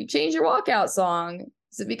was like, you changed your walkout song.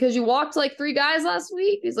 Is it because you walked like 3 guys last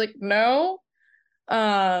week? He's like, no.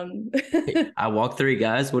 I walked 3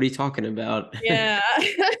 guys. What are you talking about? Yeah.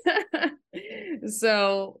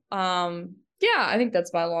 So, I think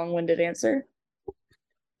that's my long-winded answer.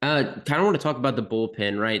 Kind of want to talk about the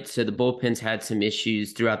bullpen, right? So the bullpen's had some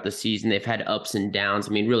issues throughout the season. They've had ups and downs.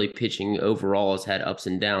 I mean, really pitching overall has had ups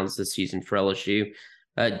and downs this season for LSU.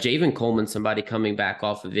 Javen Coleman, somebody coming back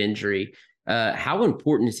off of injury. How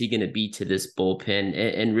important is he going to be to this bullpen?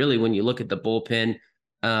 And really, when you look at the bullpen,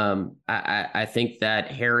 I think that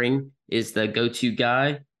Herring is the go-to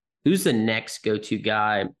guy. Who's the next go-to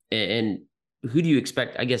guy? And who do you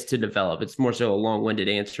expect, I guess, to develop? It's more so a long-winded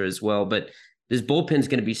answer as well, but this bullpen is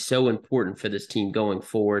going to be so important for this team going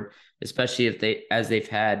forward, especially as they've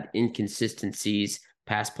had inconsistencies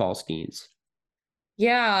past Paul Skeens.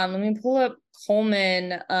 Yeah, let me pull up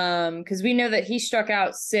Coleman because we know that he struck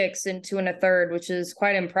out 6 in 2 1/3, which is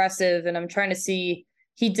quite impressive. And I'm trying to see,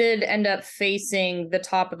 he did end up facing the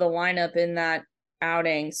top of the lineup in that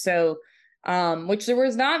outing. So, which there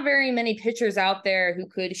was not very many pitchers out there who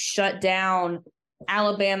could shut down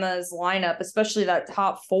Alabama's lineup, especially that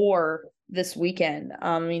top 4 this weekend.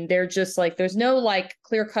 I mean, they're just like, there's no like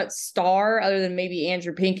clear-cut star other than maybe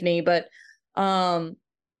Andrew Pinckney, but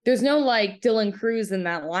there's no like Dylan Cruz in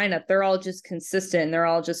that lineup. They're all just consistent. They're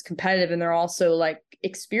all just competitive, and they're also like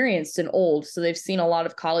experienced and old. So they've seen a lot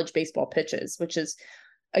of college baseball pitches, which is,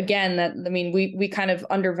 again, that, I mean, we kind of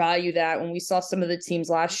undervalue that when we saw some of the teams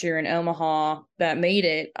last year in Omaha that made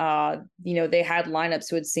it. They had lineups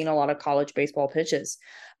who had seen a lot of college baseball pitches.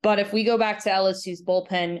 But if we go back to LSU's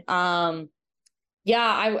bullpen,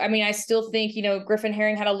 Yeah, I mean, I still think, Griffin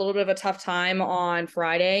Herring had a little bit of a tough time on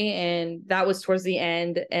Friday, and that was towards the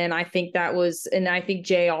end. And I think I think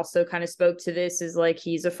Jay also kind of spoke to this, is like,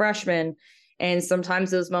 he's a freshman. And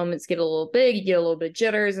sometimes those moments get a little big, you get a little bit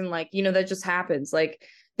jitters, and that just happens. Like,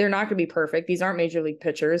 they're not going to be perfect. These aren't major league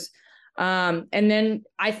pitchers. And then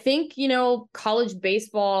I think, college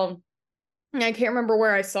baseball, I can't remember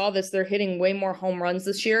where I saw this. They're hitting way more home runs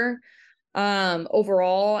this year,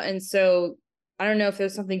 overall. And so I don't know if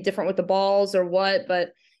there's something different with the balls or what,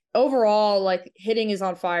 but overall, like, hitting is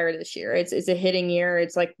on fire this year. It's a hitting year.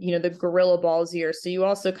 It's like, the gorilla balls year. So you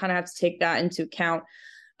also kind of have to take that into account.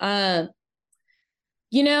 I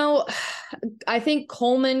think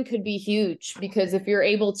Coleman could be huge, because if you're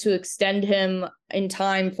able to extend him in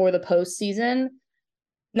time for the postseason,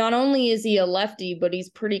 not only is he a lefty, but he's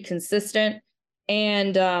pretty consistent.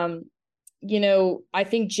 And, I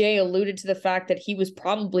think Jay alluded to the fact that he was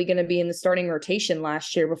probably going to be in the starting rotation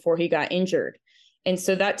last year before he got injured. And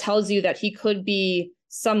so that tells you that he could be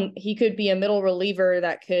a middle reliever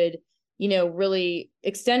that could, really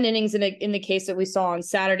extend innings in the case that we saw on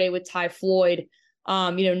Saturday with Ty Floyd,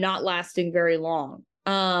 not lasting very long.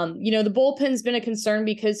 The bullpen's been a concern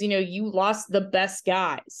because, you lost the best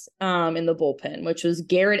guys in the bullpen, which was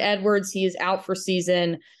Garrett Edwards. He is out for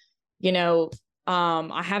season.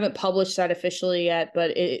 I haven't published that officially yet,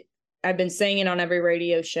 but I've been saying it on every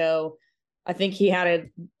radio show. I think he had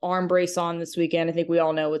an arm brace on this weekend. I think we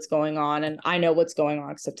all know what's going on, and I know what's going on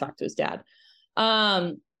because I've talked to his dad.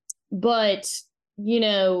 But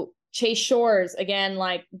Chase Shores, again,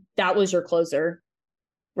 like, that was your closer,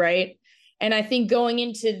 right? And I think going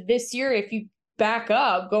into this year, if you back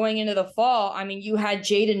up, going into the fall, I mean, you had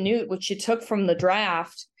Jaden Newt, which you took from the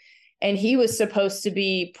draft, and he was supposed to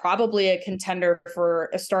be probably a contender for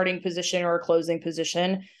a starting position or a closing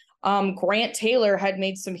position. Grant Taylor had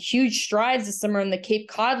made some huge strides this summer in the Cape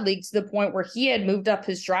Cod League to the point where he had moved up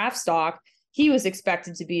his draft stock. He was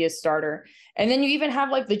expected to be a starter. And then you even have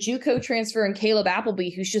like the JUCO transfer and Caleb Appleby,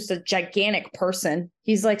 who's just a gigantic person.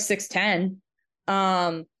 He's like 6'10".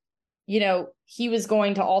 He was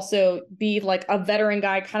going to also be like a veteran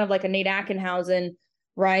guy, kind of like a Nate Ackenhausen,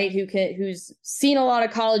 right? Who's seen a lot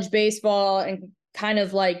of college baseball and kind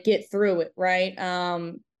of like get through it, right?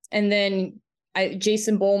 And then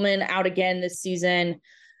Jason Bowman out again this season.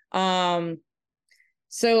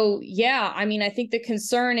 So yeah, I mean, I think the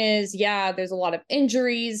concern is, there's a lot of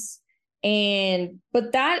injuries,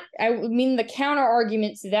 but the counter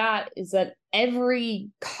argument to that is that every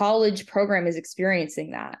college program is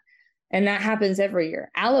experiencing that. And that happens every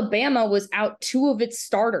year. Alabama was out 2 of its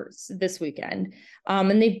starters this weekend.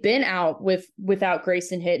 And they've been out without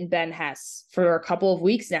Grayson Hitt and Ben Hess for a couple of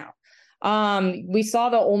weeks now. We saw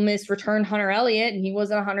the Ole Miss return Hunter Elliott, and he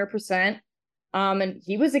wasn't 100%. And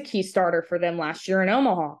he was a key starter for them last year in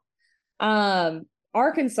Omaha.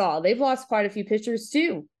 Arkansas, they've lost quite a few pitchers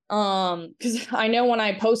too. Because I know when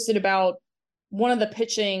I posted about one of the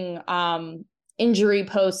pitching injury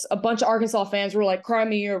posts, a bunch of Arkansas fans were like, "Cry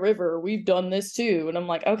me a river, we've done this too." And I'm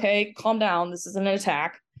like, okay, calm down, this isn't an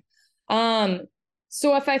attack. So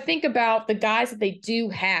if I think about the guys that they do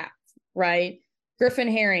have, right, Griffin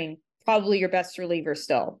Herring, probably your best reliever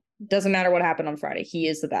still. Doesn't matter what happened on Friday, he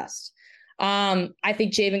is the best. I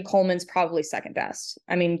think Javen Coleman's probably second best.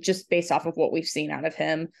 I mean, just based off of what we've seen out of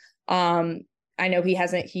him. I know he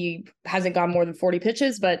hasn't gone more than 40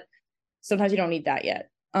 pitches, but sometimes you don't need that yet.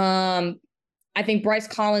 I think Bryce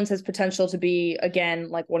Collins has potential to be, again,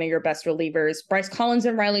 like one of your best relievers. Bryce Collins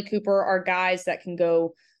and Riley Cooper are guys that can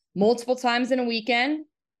go multiple times in a weekend.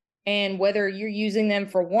 And whether you're using them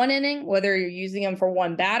for one inning, whether you're using them for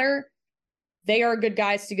one batter, they are good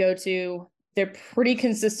guys to go to. They're pretty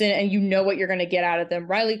consistent, and you know what you're going to get out of them.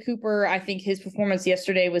 Riley Cooper, I think his performance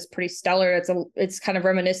yesterday was pretty stellar. It's kind of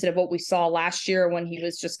reminiscent of what we saw last year when he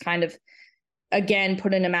was just kind of, again,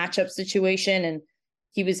 put in a matchup situation, and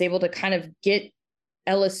he was able to kind of get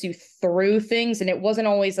LSU through things. And it wasn't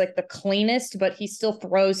always like the cleanest, but he still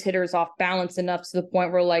throws hitters off balance enough to the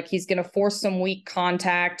point where like he's going to force some weak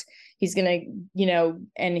contact. He's going to,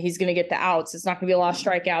 and he's going to get the outs. It's not going to be a lot of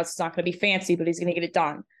strikeouts. It's not going to be fancy, but he's going to get it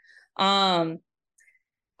done.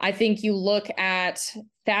 I think you look at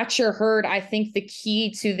Thatcher Hurd. I think the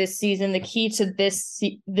key to this season, the key to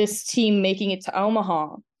this team making it to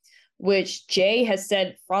Omaha, which Jay has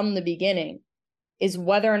said from the beginning, is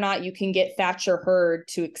whether or not you can get Thatcher Hurd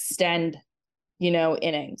to extend,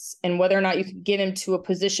 innings, and whether or not you can get him to a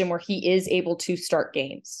position where he is able to start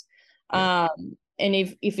games. Yeah. And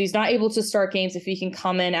if he's not able to start games, if he can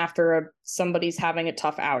come in after somebody's having a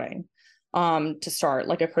tough outing, to start,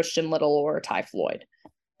 like a Christian Little or a Ty Floyd.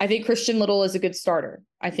 I think Christian Little is a good starter.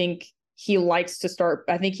 I think he likes to start.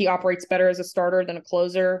 I think he operates better as a starter than a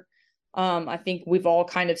closer. I think we've all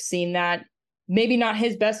kind of seen that. Maybe not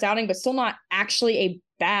his best outing, but still not actually a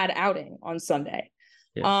bad outing on Sunday.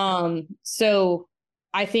 Yeah. So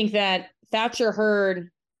I think that Thatcher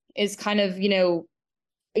Hurd is kind of,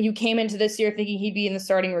 you came into this year thinking he'd be in the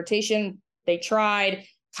starting rotation. They tried,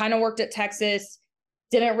 kind of worked at Texas,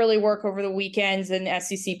 didn't really work over the weekends in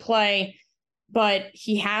SEC play, but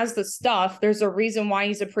he has the stuff. There's a reason why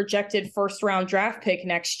he's a projected first-round draft pick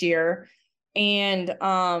next year. And,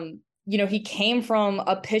 he came from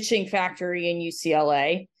a pitching factory in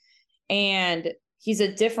UCLA, and he's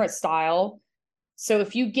a different style. So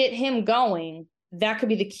if you get him going, that could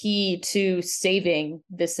be the key to saving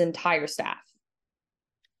this entire staff.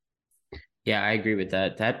 Yeah, I agree with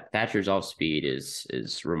that. Thatcher's off speed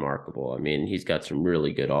is remarkable. I mean, he's got some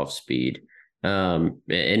really good off speed. And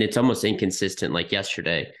it's almost inconsistent. Like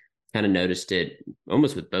yesterday, kind of noticed it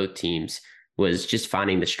almost with both teams, was just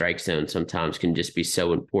finding the strike zone sometimes can just be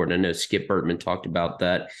so important. I know Skip Bertman talked about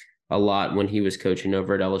that a lot when he was coaching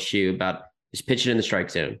over at LSU, about just pitching in the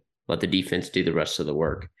strike zone, let the defense do the rest of the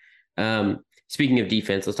work. Speaking of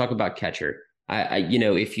defense, let's talk about catcher.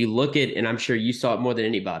 If you look at, and I'm sure you saw it more than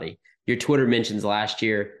anybody, your Twitter mentions last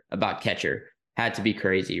year about catcher had to be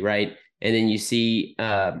crazy, right? And then you see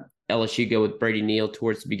LSU go with Brady Neal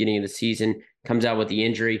towards the beginning of the season, comes out with the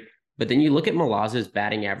injury. But then you look at Milazzo's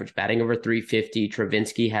batting average, batting over 350.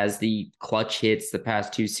 Travinsky has the clutch hits the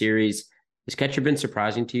past two series. Has catcher been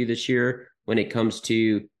surprising to you this year when it comes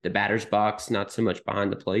to the batter's box, not so much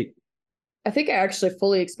behind the plate? I think I actually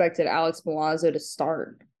fully expected Alex Milazzo to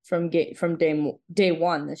start from day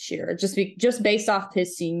one this year, just based off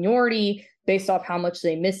his seniority, based off how much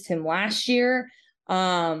they missed him last year.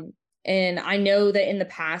 And I know that in the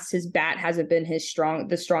past his bat hasn't been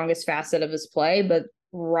the strongest facet of his play, but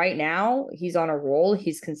right now he's on a roll.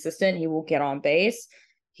 He's consistent. He will get on base.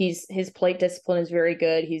 His plate discipline is very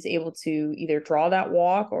good. He's able to either draw that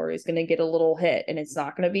walk or he's going to get a little hit, and it's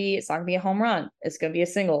not going to be a home run. It's going to be a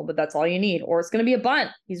single, but that's all you need. Or it's going to be a bunt.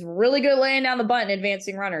 He's really good at laying down the bunt and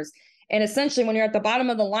advancing runners. And essentially, when you're at the bottom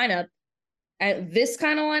of the lineup, at this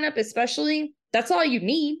kind of lineup, especially, that's all you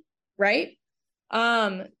need, right?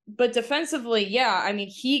 But defensively, yeah, I mean,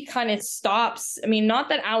 he kind of stops. I mean, not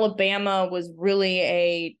that Alabama was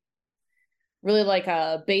really like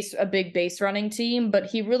a big base running team, but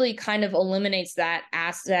he really kind of eliminates that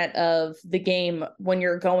asset of the game when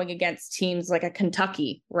you're going against teams like a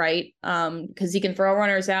Kentucky, right? Because he can throw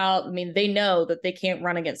runners out. I mean, they know that they can't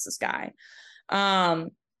run against this guy.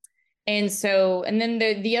 And then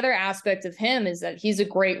the other aspect of him is that he's a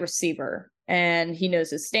great receiver, and he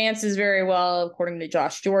knows his stances very well, according to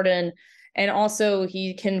Josh Jordan. And also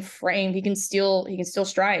he can steal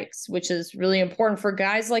strikes, which is really important for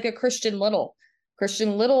guys like a Christian Little.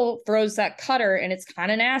 Christian Little throws that cutter and it's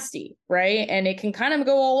kind of nasty, right? And it can kind of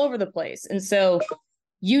go all over the place. And so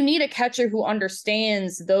you need a catcher who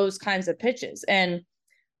understands those kinds of pitches. And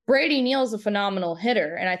Brady Neal is a phenomenal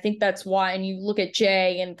hitter. And I think that's why, and you look at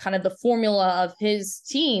Jay and kind of the formula of his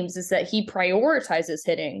teams is that he prioritizes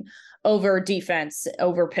hitting over defense,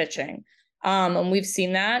 over pitching. And we've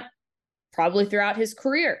seen that probably throughout his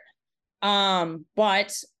career.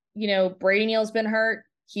 But Brady Neal's been hurt.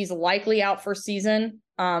 He's likely out for season.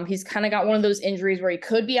 He's kind of got one of those injuries where he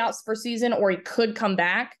could be out for season or he could come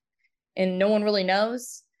back and no one really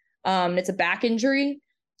knows. It's a back injury.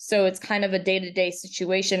 So it's kind of a day-to-day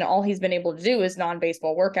situation. All he's been able to do is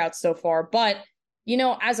non-baseball workouts so far. But,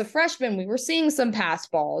 as a freshman, we were seeing some pass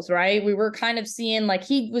balls, right? We were kind of seeing like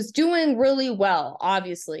he was doing really well,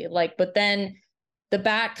 obviously. But then the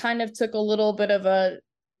bat kind of took a little bit of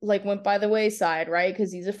went by the wayside, right?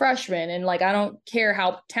 Because he's a freshman. And I don't care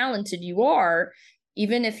how talented you are,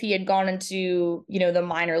 even if he had gone into, the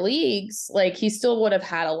minor leagues, he still would have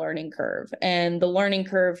had a learning curve. And the learning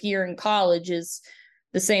curve here in college is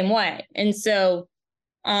the same way. And so,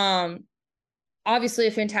 obviously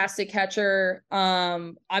a fantastic catcher.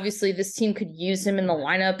 Obviously this team could use him in the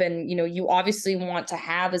lineup, and, you obviously want to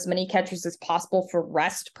have as many catchers as possible for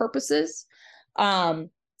rest purposes.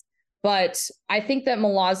 But I think that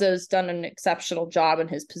Milazzo's done an exceptional job in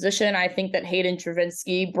his position. I think that Hayden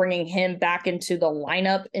Travinsky, bringing him back into the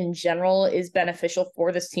lineup in general, is beneficial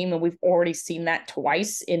for this team. And we've already seen that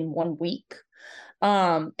twice in 1 week.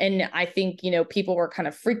 And I think, people were kind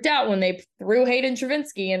of freaked out when they threw Hayden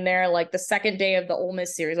Travinsky in there, the second day of the Ole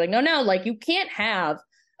Miss series. No, you can't have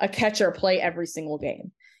a catcher play every single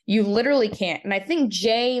game. You literally can't. And I think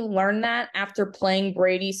Jay learned that after playing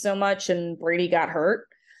Brady so much and Brady got hurt.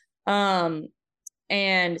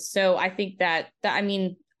 And so I think that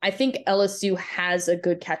I think LSU has a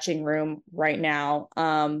good catching room right now.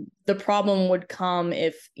 The problem would come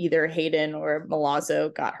if either Hayden or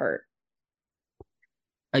Milazzo got hurt.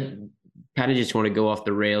 I kind of just want to go off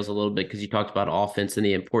the rails a little bit because you talked about offense and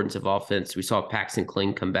the importance of offense. We saw Paxton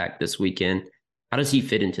Kling come back this weekend. How does he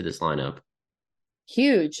fit into this lineup?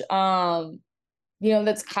 Huge.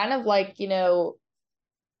 That's kind of like,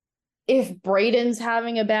 if Braden's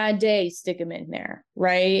having a bad day, stick him in there,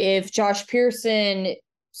 right? If Josh Pearson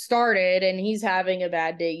started and he's having a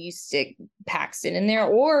bad day, you stick Paxton in there,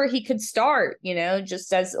 or he could start,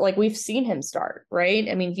 just as like we've seen him start, right?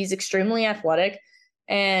 I mean, he's extremely athletic.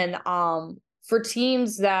 And for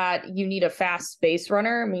teams that you need a fast base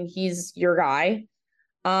runner, I mean, he's your guy.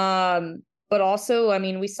 But also, I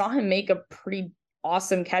mean, we saw him make a pretty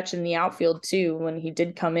awesome catch in the outfield too when he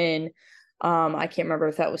did come in. I can't remember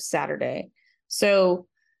if that was Saturday. So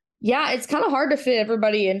yeah, it's kind of hard to fit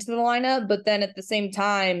everybody into the lineup, but then at the same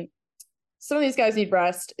time, some of these guys need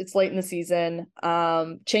rest. It's late in the season.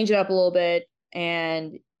 Change it up a little bit.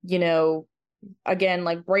 And, again,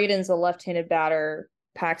 like Braden's a left-handed batter,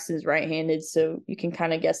 Paxton's right-handed, so you can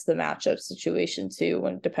kind of guess the matchup situation too,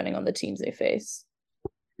 when depending on the teams they face.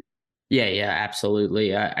 Yeah,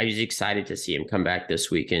 absolutely. I was excited to see him come back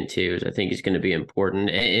this weekend too, as I think he's going to be important.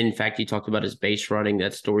 In fact, you talked about his base running,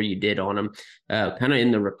 that story you did on him, kind of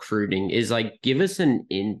in the recruiting is like, give us an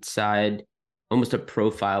inside, almost a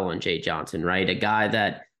profile on Jay Johnson, right? A guy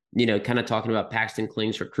that, kind of talking about Paxton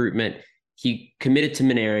Kling's recruitment. He committed to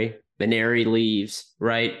Maneri leaves,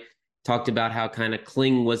 right? Talked about how kind of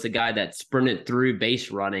Kling was the guy that sprinted through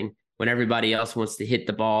base running when everybody else wants to hit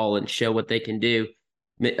the ball and show what they can do.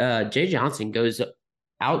 Jay Johnson goes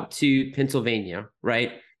out to Pennsylvania,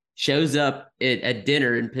 right? Shows up at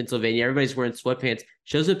dinner in Pennsylvania. Everybody's wearing sweatpants,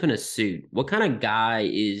 shows up in a suit. What kind of guy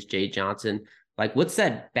is Jay Johnson? Like, what's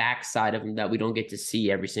that backside of him that we don't get to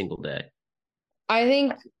see every single day? I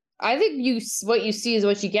think what you see is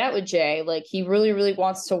what you get with Jay. Like, he really, really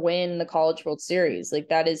wants to win the College World Series. Like,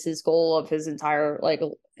 that is his goal of his entire,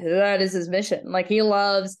 that is his mission. Like, he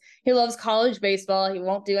loves college baseball. He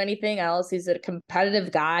won't do anything else. He's a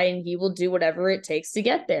competitive guy and he will do whatever it takes to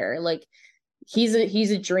get there. Like, he's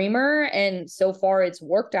a dreamer, and so far it's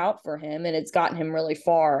worked out for him and it's gotten him really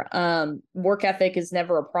far. Work ethic is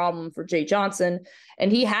never a problem for Jay Johnson,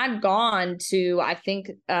 and he had gone to, I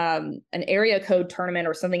think, an area code tournament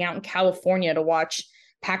or something out in California to watch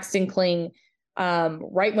Paxton Kling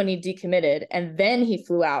right when he decommitted, and then he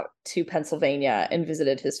flew out to Pennsylvania and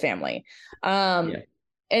visited his family.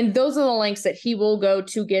 And those are the lengths that he will go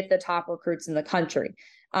to get the top recruits in the country,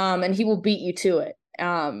 and he will beat you to it.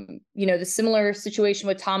 The similar situation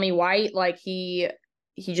with Tommy White, like he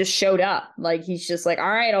just showed up. Like, he's just like, all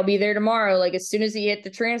right, I'll be there tomorrow. Like, as soon as he hit the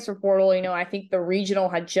transfer portal, I think the regional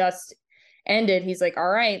had just ended. He's like, all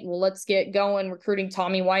right, well, let's get going recruiting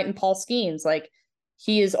Tommy White and Paul Skeens. Like,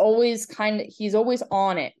 he's always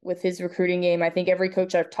on it with his recruiting game. I think every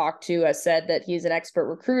coach I've talked to has said that he's an expert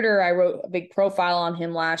recruiter. I wrote a big profile on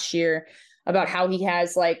him last year about how he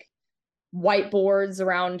has like whiteboards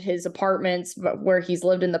around his apartments where he's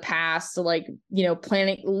lived in the past. So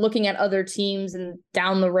looking at other teams and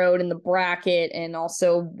down the road in the bracket, and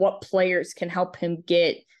also what players can help him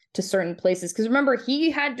get to certain places. Because remember, he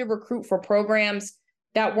had to recruit for programs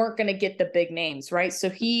that weren't going to get the big names, right? So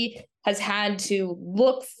he has had to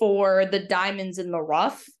look for the diamonds in the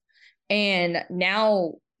rough, and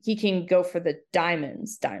now he can go for the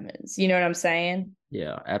diamonds. You know what I'm saying?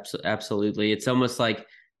 Yeah, absolutely. It's almost like,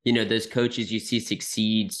 those coaches you see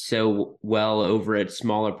succeed so well over at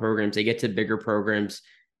smaller programs, they get to bigger programs,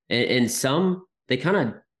 and some, they kind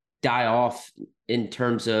of die off in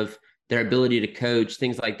terms of their ability to coach,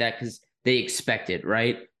 things like that, because they expect it,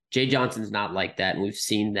 right? Jay Johnson's not like that, and we've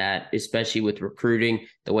seen that, especially with recruiting,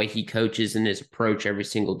 the way he coaches and his approach every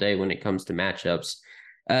single day when it comes to matchups.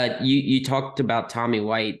 You talked about Tommy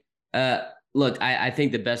White. Look, I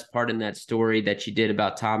think the best part in that story that you did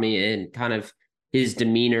about Tommy and kind of his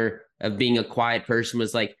demeanor of being a quiet person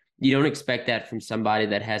was like, you don't expect that from somebody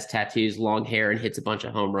that has tattoos, long hair, and hits a bunch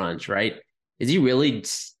of home runs, right? Is he really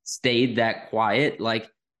stayed that quiet? Like,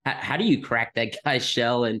 how do you crack that guy's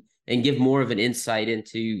shell and give more of an insight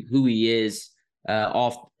into who he is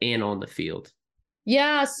off and on the field?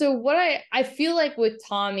 Yeah, so what I feel like with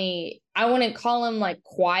Tommy, I wouldn't call him like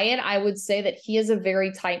quiet. I would say that he is a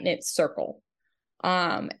very tight-knit circle.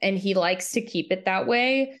 And he likes to keep it that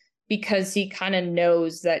way because he kind of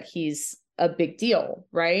knows that he's a big deal,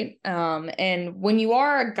 right? And when you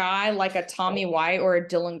are a guy like a Tommy White or a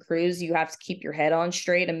Dylan Cruz, you have to keep your head on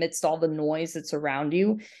straight amidst all the noise that's around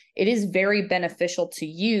you. It is very beneficial to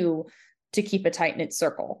you to keep a tight-knit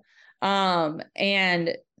circle.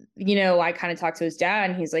 And I kind of talked to his dad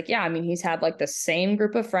and he's like, yeah, I mean, he's had like the same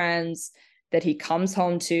group of friends that he comes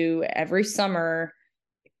home to every summer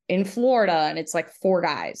in Florida. And it's like 4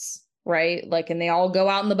 guys, right? Like, and they all go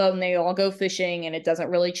out in the boat and they all go fishing and it doesn't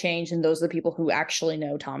really change. And those are the people who actually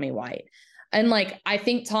know Tommy White. And like, I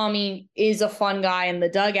think Tommy is a fun guy in the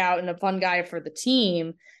dugout and a fun guy for the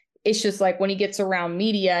team. It's just like when he gets around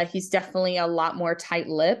media, he's definitely a lot more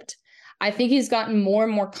tight-lipped. I think he's gotten more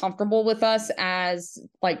and more comfortable with us as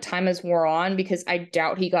like time has wore on, because I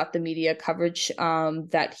doubt he got the media coverage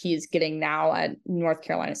that he's getting now at North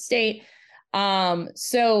Carolina State.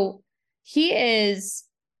 So he is,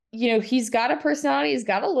 he's got a personality. He's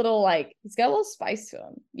got a little spice to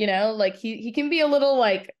him, like he can be a little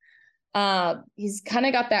like, he's kind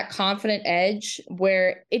of got that confident edge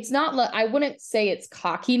where it's not, I wouldn't say it's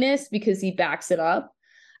cockiness because he backs it up.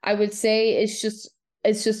 I would say it's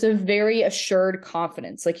just a very assured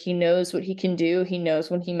confidence. Like he knows what he can do. He knows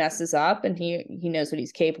when he messes up and he knows what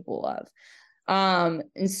he's capable of.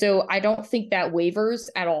 And so I don't think that wavers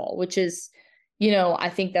at all, which is, I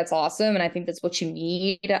think that's awesome. And I think that's what you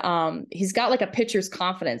need. He's got like a pitcher's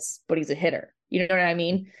confidence, but he's a hitter. You know what I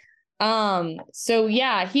mean? So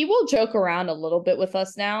yeah, he will joke around a little bit with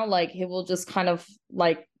us now. Like he will just kind of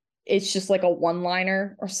like, it's just like a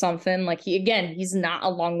one-liner or something. Like he's not a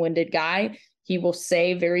long-winded guy. He will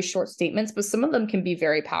say very short statements, but some of them can be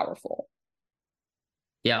very powerful.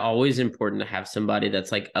 Yeah, always important to have somebody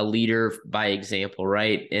that's like a leader by example,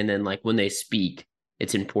 right? And then like when they speak,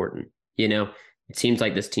 it's important. It seems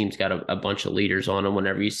like this team's got a bunch of leaders on them.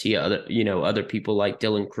 Whenever you see other people like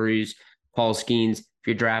Dylan Cruz, Paul Skeens, if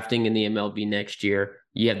you're drafting in the MLB next year,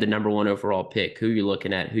 you have the number 1 overall pick. Who you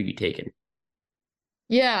looking at? Who you taking?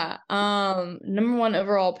 Yeah, number 1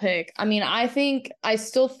 overall pick. I mean, I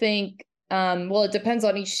still think well, it depends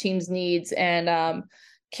on each team's needs, and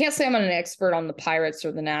can't say I'm an expert on the Pirates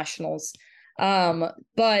or the Nationals,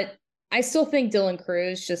 but I still think Dylan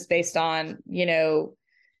Cruz, just based on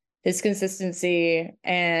his consistency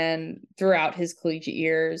and throughout his collegiate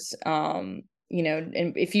years, and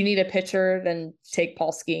if you need a pitcher, then take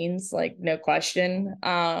Paul Skeens, like no question.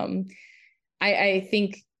 I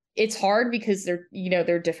think it's hard because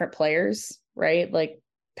they're different players, right? Like,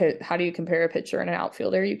 how do you compare a pitcher and an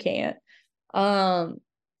outfielder? You can't.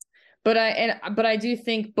 But I do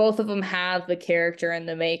think both of them have the character and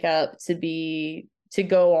the makeup to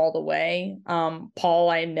go all the way. Paul,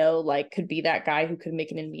 I know, like, could be that guy who could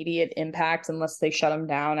make an immediate impact unless they shut him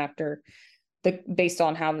down based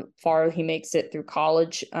on how far he makes it through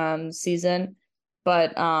college season.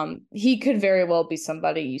 But he could very well be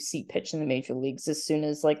somebody you see pitch in the major leagues as soon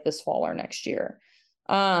as like this fall or next year.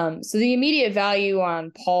 So the immediate value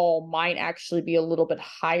on Paul might actually be a little bit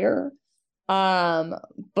higher.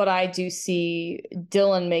 But I do see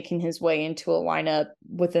Dylan making his way into a lineup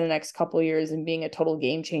within the next couple of years and being a total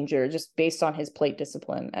game changer just based on his plate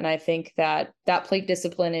discipline. And I think that plate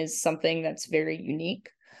discipline is something that's very unique.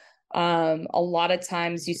 A lot of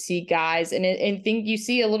times you see guys and think you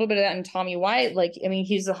see a little bit of that in Tommy White. Like, I mean,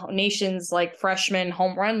 he's the nation's like freshman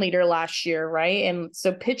home run leader last year. Right. And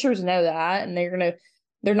so pitchers know that, and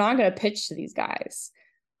they're not going to pitch to these guys.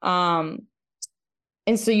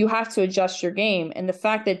 And so you have to adjust your game. And the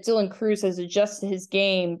fact that Dylan Cruz has adjusted his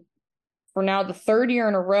game for now the 3rd year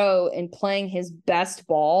in a row and playing his best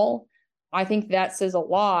ball, I think that says a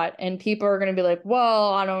lot. And people are going to be like,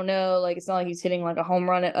 well, I don't know. Like, it's not like he's hitting like a home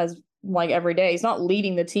run as like every day. He's not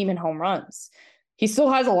leading the team in home runs. He still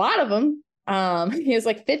has a lot of them. He has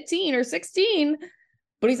like 15 or 16,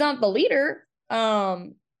 but he's not the leader.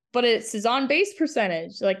 But it's his on base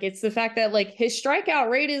percentage. Like, it's the fact that like his strikeout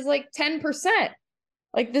rate is like 10%.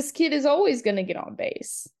 Like, this kid is always going to get on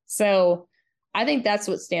base. So I think that's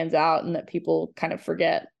what stands out and that people kind of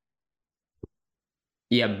forget.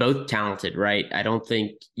 Yeah, both talented, right? I don't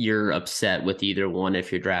think you're upset with either one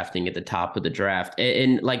if you're drafting at the top of the draft.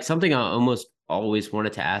 And like something I almost always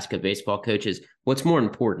wanted to ask a baseball coach is, what's more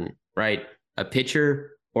important, right? A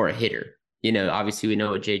pitcher or a hitter? Obviously we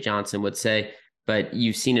know what Jay Johnson would say, but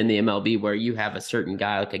you've seen in the MLB where you have a certain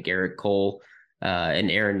guy like a Garrett Cole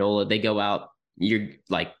and Aaron Nola, they go out, you're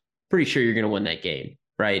like pretty sure you're going to win that game,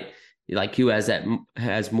 right? Like, who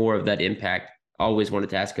has more of that impact? Always wanted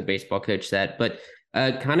to ask a baseball coach that, but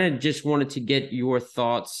kind of just wanted to get your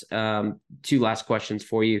thoughts. 2 last questions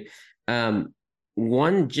for you.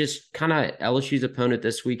 One, just kind of LSU's opponent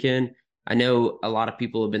this weekend. I know a lot of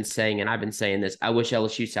people have been saying, and I've been saying this, I wish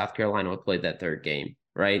LSU South Carolina would play that 3rd game,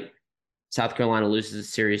 right? South Carolina loses a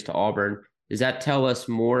series to Auburn. Does that tell us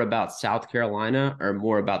more about South Carolina or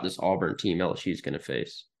more about this Auburn team LSU is going to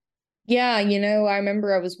face? Yeah, I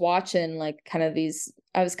remember I was watching I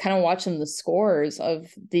was kind of watching the scores of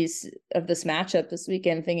this matchup this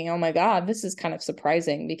weekend thinking, oh my God, this is kind of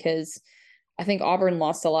surprising because I think Auburn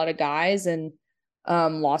lost a lot of guys and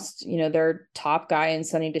lost, their top guy in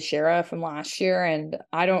Sonny DeShera from last year. And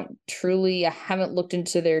I haven't looked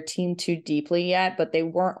into their team too deeply yet, but they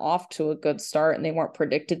weren't off to a good start and they weren't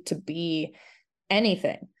predicted to be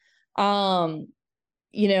anything.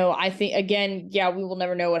 I think again, yeah, we will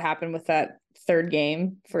never know what happened with that third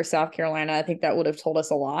game for South Carolina. I think that would have told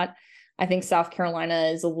us a lot. I think South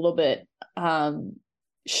Carolina is a little bit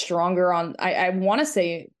stronger on I want to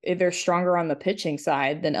say they're stronger on the pitching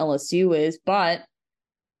side than LSU is, but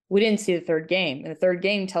we didn't see the third game. And the third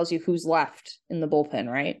game tells you who's left in the bullpen,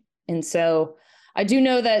 right? And so I do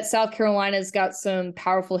know that South Carolina's got some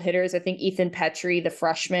powerful hitters. I think Ethan Petrie, the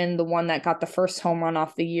freshman, the one that got the first home run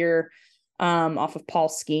off the year, off of Paul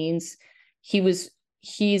Skeens, he's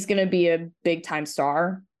going to be a big time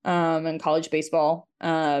star in college baseball.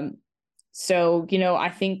 So, I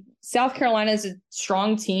think South Carolina is a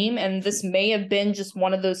strong team, and this may have been just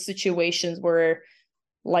one of those situations where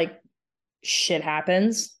like shit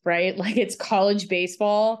happens, right? Like it's college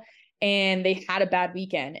baseball and they had a bad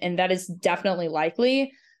weekend, and that is definitely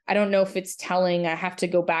likely. I don't know if it's telling. I have to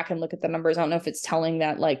go back and look at the numbers. I don't know if it's telling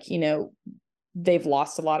that they've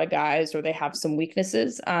lost a lot of guys or they have some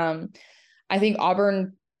weaknesses. I think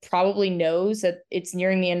Auburn probably knows that it's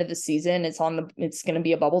nearing the end of the season. It's going to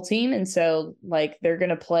be a bubble team. And so they're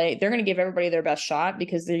going to give everybody their best shot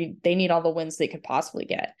because they need all the wins they could possibly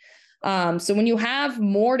get. So when you have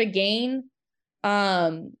more to gain,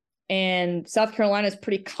 and South Carolina is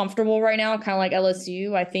pretty comfortable right now, kind of like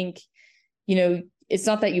LSU, I think, it's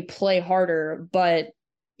not that you play harder, but,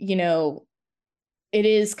 it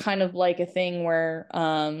is kind of like a thing where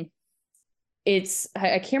I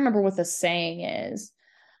can't remember what the saying is.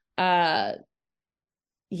 I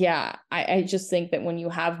just think that when you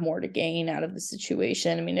have more to gain out of the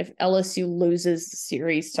situation, I mean, if LSU loses the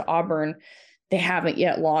series to Auburn, they haven't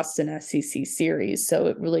yet lost an SEC series, so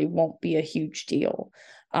it really won't be a huge deal.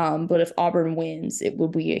 But if Auburn wins, it will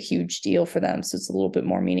be a huge deal for them, so it's a little bit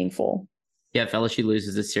more meaningful. Yeah, if LSU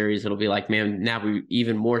loses the series, it'll be like, man, now we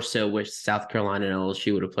even more so wish South Carolina and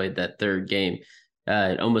LSU would have played that third game.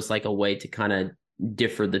 Almost like a way to kind of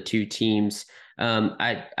differ the two teams.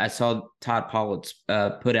 I saw Todd Pollitt's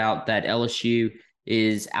put out that LSU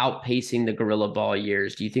is outpacing the Gorilla Ball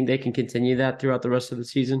years. Do you think they can continue that throughout the rest of the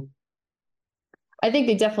season? I think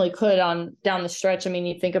they definitely could down the stretch. I mean,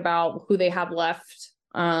 you think about who they have left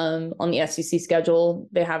on the SEC schedule.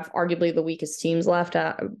 They have arguably the weakest teams left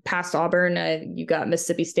past Auburn. You got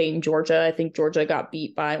Mississippi State and Georgia. I think Georgia got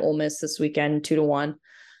beat by Ole Miss this weekend 2-1.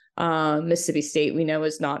 Mississippi State, we know,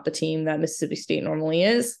 is not the team that Mississippi State normally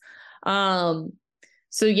is. So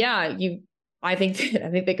yeah, I think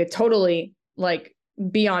they could totally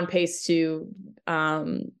be on pace to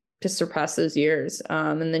surpass those years.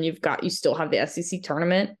 And then you still have the SEC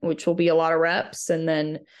tournament, which will be a lot of reps, and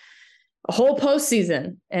then a whole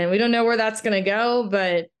postseason. And we don't know where that's going to go,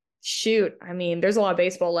 but shoot, I mean, there's a lot of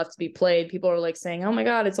baseball left to be played. People are saying, oh my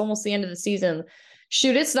God, it's almost the end of the season.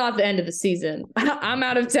 Shoot, it's not the end of the season. I'm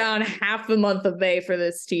out of town half the month of May for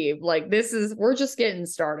this team. We're just getting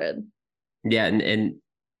started. Yeah. And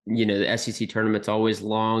the SEC tournament's always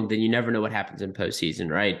long. Then you never know what happens in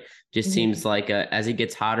postseason, right? Just seems like as it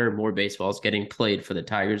gets hotter, more baseball is getting played for the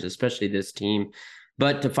Tigers, especially this team.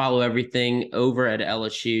 But to follow everything over at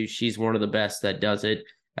LSU, she's one of the best that does it.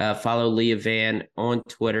 Follow Leah Vann on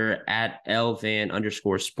Twitter at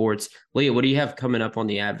 @LVan_sports. Leah, what do you have coming up on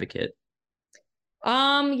The Advocate?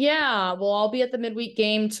 Yeah, well, I'll be at the midweek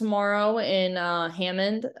game tomorrow in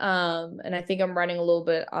Hammond. And I think I'm writing a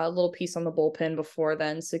little piece on the bullpen before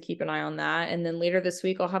then, so keep an eye on that. And then later this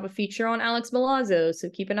week, I'll have a feature on Alex Milazzo, so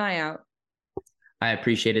keep an eye out. I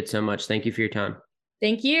appreciate it so much. Thank you for your time.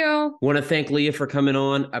 Thank you. Want to thank Leah for coming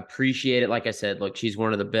on. Appreciate it. Like I said, look, she's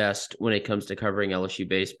one of the best when it comes to covering LSU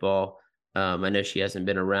baseball. I know she hasn't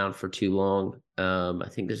been around for too long. I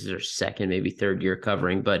think this is her second, maybe third year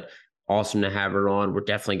covering, but awesome to have her on. We're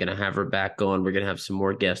definitely going to have her back on. We're going to have some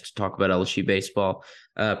more guests to talk about LSU baseball,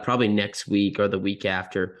 probably next week or the week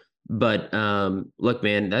after. But look,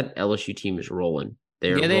 man, that LSU team is rolling.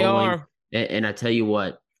 They are. And I tell you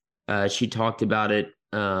what, she talked about it,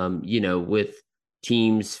 with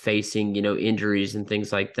teams facing, injuries and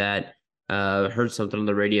things like that. Heard something on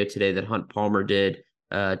the radio today that Hunt Palmer did,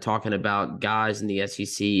 talking about guys in the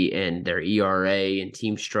SEC and their ERA and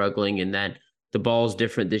teams struggling, and that the ball's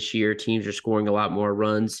different this year. Teams are scoring a lot more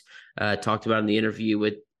runs. Talked about in the interview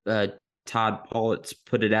with Todd Pollitt's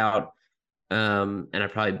put it out. and I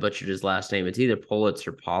probably butchered his last name. It's either Politz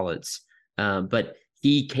or Politz. But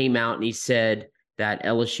he came out and he said that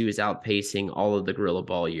LSU is outpacing all of the Gorilla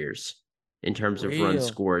Ball years in terms of runs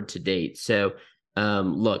scored to date. So,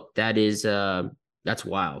 look, that's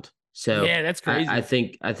wild. So yeah, that's crazy. I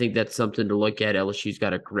think that's something to look at. LSU's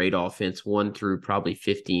got a great offense, 1 through probably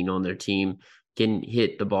 15 on their team, can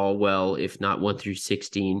hit the ball well, if not 1 through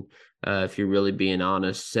 16, if you're really being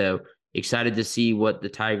honest. So excited to see what the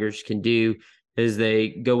Tigers can do as they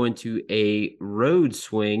go into a road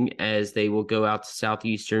swing, as they will go out to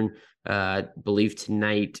Southeastern, I believe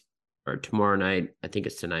tonight or tomorrow night. I think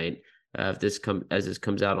it's tonight. If this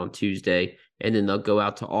comes out on Tuesday, and then they'll go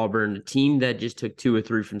out to Auburn, a team that just took 2 or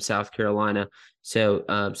 3 from South Carolina.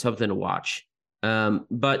 So something to watch.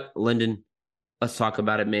 But Lyndon, let's talk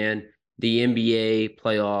about it, man. The NBA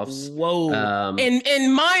playoffs. Whoa.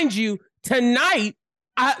 And mind you, tonight,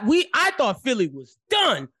 I thought Philly was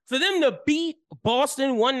done. For them to beat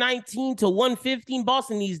Boston 119-115,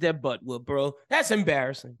 Boston needs their butt whoop, bro. That's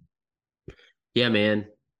embarrassing. Yeah, man.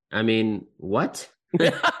 I mean, what?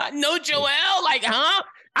 No Joel? Like, huh?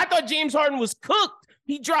 I thought James Harden was cooked.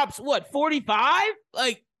 He drops, 45?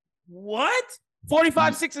 Like, what?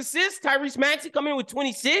 45, 6 assists? Tyrese Maxey coming in with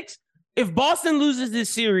 26? If Boston loses this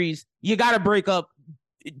series, you got to break up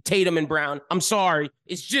Tatum and Brown. I'm sorry.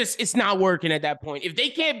 It's not working at that point. If they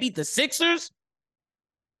can't beat the Sixers.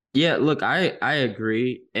 Yeah, look, I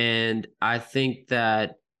agree. And I think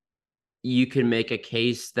that you can make a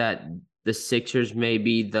case that the Sixers may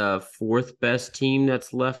be the 4th best team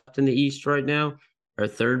that's left in the East right now, or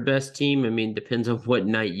 3rd best team. I mean, depends on what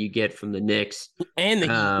night you get from the Knicks and the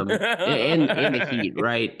Heat. and the Heat,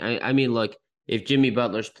 right? I mean, look, if Jimmy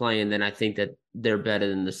Butler's playing, then I think that they're better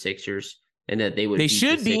than the Sixers, and that they beat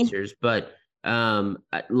should the be. Sixers. But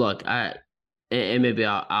look, maybe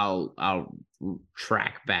I'll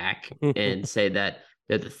track back and say that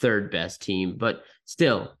they're the 3rd best team. But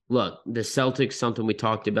still, look, the Celtics, something we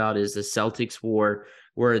talked about is the Celtics were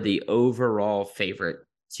the overall favorite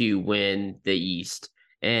to win the East.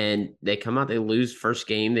 And they come out, they lose first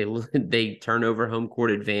game. They turn over home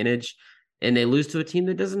court advantage, and they lose to a team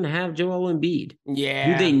that doesn't have Joel Embiid.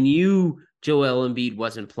 Yeah. Who they knew Joel Embiid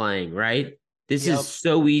wasn't playing, right? This is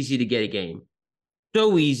so easy to get a game.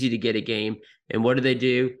 So easy to get a game. And what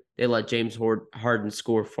do? They let James Harden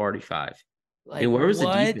score 45. Like, and where was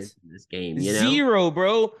what? the defense in this game? You know? 0,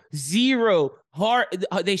 bro. 0.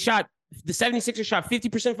 The 76ers shot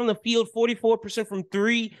 50% from the field, 44% from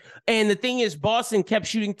 3. And the thing is, Boston kept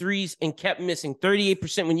shooting threes and kept missing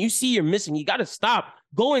 38%. When you see you're missing, you got to stop.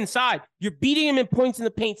 Go inside. You're beating him in points in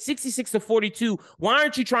the paint, 66-42. Why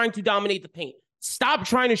aren't you trying to dominate the paint? Stop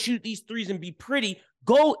trying to shoot these threes and be pretty.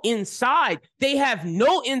 Go inside. They have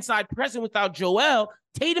no inside presence without Joel.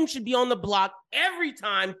 Tatum should be on the block every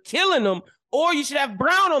time, killing them. Or you should have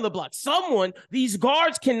Brown on the block. These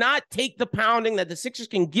guards cannot take the pounding that the Sixers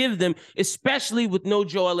can give them, especially with no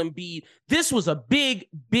Joel Embiid. This was a big,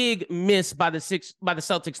 big miss by the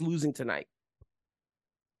Celtics losing tonight.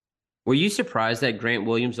 Were you surprised that Grant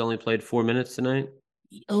Williams only played 4 minutes tonight?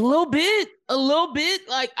 A little bit.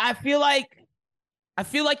 Like, I feel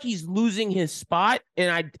like he's losing his spot,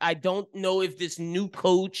 and I don't know if this new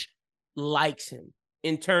coach likes him.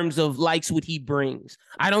 In terms of likes what he brings.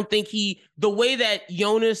 I don't think the way that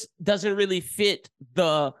Jonas doesn't really fit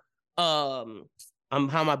the, how am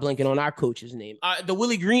I blanking on our coach's name? The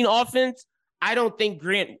Willie Green offense. I don't think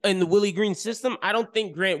in the Willie Green system, I don't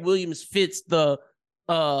think Grant Williams fits the,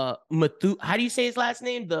 how do you say his last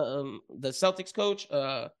name? The Celtics coach,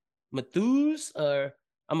 Mathus, or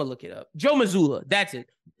I'm gonna look it up. Joe Mazzulla. That's it.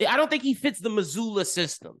 I don't think he fits the Mazzulla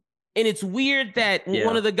system. And it's weird that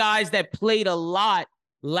one of the guys that played a lot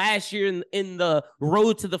last year in the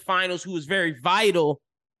road to the finals, who was very vital,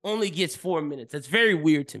 only gets 4 minutes. That's very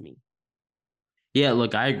weird to me. Yeah,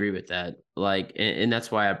 look, I agree with that. Like, and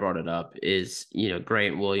that's why I brought it up is,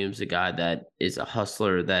 Grant Williams, a guy that is a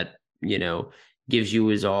hustler that, gives you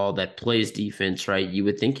his all, that plays defense, right? You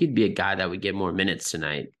would think he'd be a guy that would get more minutes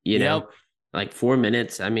tonight, know? Like 4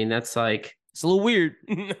 minutes. I mean, that's like, it's a little weird.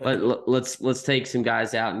 let's take some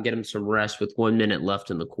guys out and get them some rest with 1 minute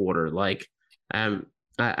left in the quarter. Like, Sam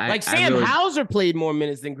Hauser played more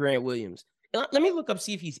minutes than Grant Williams. Let me look up,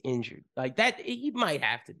 see if he's injured. Like that, he might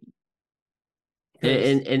have to be.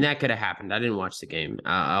 And that could have happened. I didn't watch the game.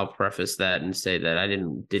 I'll preface that and say that I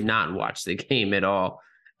did not watch the game at all.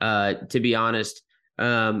 To be honest,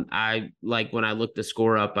 I like when I looked the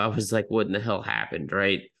score up, I was like, what in the hell happened,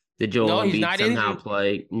 right? Did Joel Embiid somehow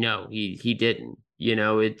play? No, he didn't.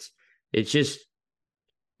 It's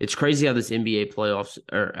crazy how this NBA playoffs,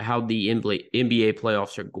 or how the NBA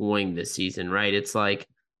playoffs are going this season, right? It's like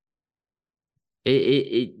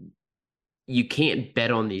you can't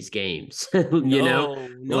bet on these games. No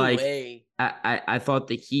like way. I thought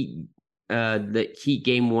the Heat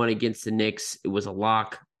game one against the Knicks, it was a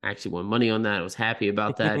lock. I actually won money on that. I was happy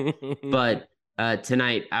about that. But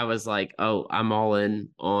tonight I was like, oh, I'm all in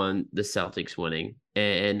on the Celtics winning,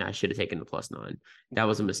 and I should have taken the +9. That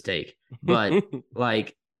was a mistake. But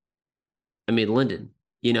like, I mean, Lyndon,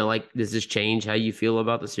 does this change how you feel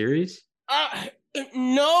about the series?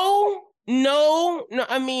 No.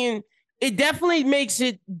 I mean, it definitely makes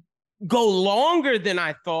it go longer than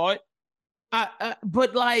I thought.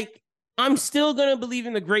 But like, I'm still gonna believe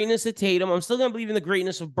in the greatness of Tatum. I'm still gonna believe in the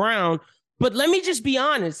greatness of Brown. But let me just be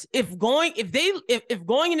honest: if going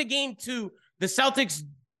into game 2, the Celtics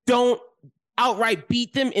don't outright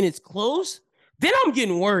beat them and it's close, then I'm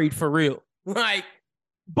getting worried for real. Like,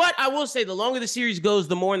 but I will say, the longer the series goes,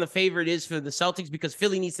 the more in the favor it is for the Celtics, because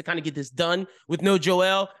Philly needs to kind of get this done with no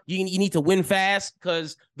Joel. You need to win fast,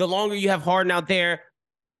 because the longer you have Harden out there,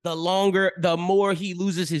 the more he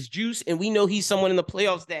loses his juice. And we know he's someone in the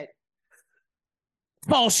playoffs that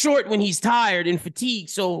falls short when he's tired and fatigued.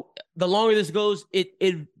 So the longer this goes,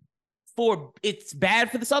 it's bad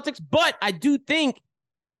for the Celtics. But I do think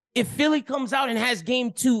if Philly comes out and has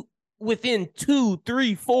game 2 within 2,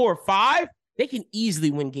 3, 4, 5, they can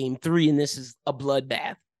easily win game 3, and this is a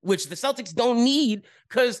bloodbath, which the Celtics don't need,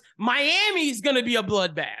 because Miami's going to be a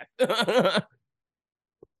bloodbath.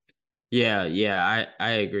 Yeah, I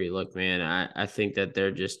agree. Look, man, I think that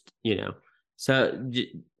they're just, so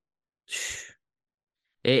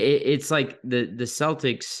it's like the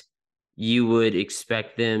Celtics, you would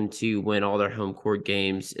expect them to win all their home court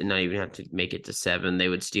games and not even have to make it to 7. They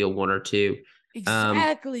would steal 1 or 2.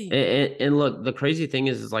 Exactly. And look, the crazy thing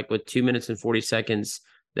is like with 2 minutes and 40 seconds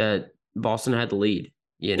that Boston had the lead.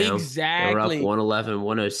 Exactly. They were up 111,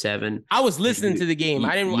 107. I was listening to the game.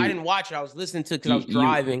 I didn't watch it. I was listening to it because I was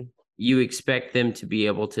driving. You expect them to be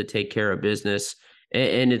able to take care of business,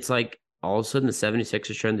 and it's like all of a sudden the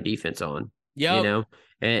 76ers turned the defense on. Yeah.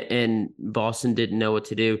 And Boston didn't know what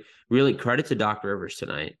to do. Really, credit to Doc Rivers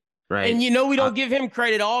tonight. Right. And we don't give him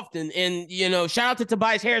credit often. And, shout out to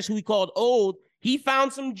Tobias Harris, who we called old. He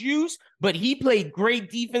found some juice, but he played great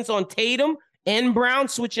defense on Tatum and Brown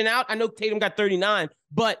switching out. I know Tatum got 39,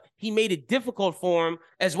 but he made it difficult for him,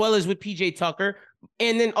 as well as with PJ Tucker.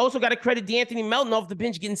 And then also got to credit DeAnthony Melton off the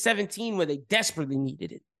bench getting 17 where they desperately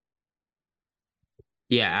needed it.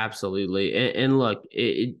 Yeah, absolutely. And look,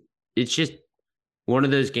 it's just one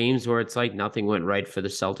of those games where it's like nothing went right for the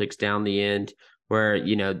Celtics down the end, where,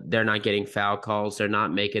 they're not getting foul calls. They're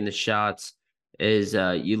not making the shots.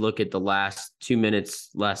 You look at the last 3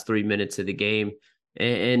 minutes of the game,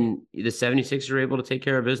 and the 76ers were able to take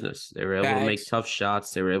care of business. They were able to make tough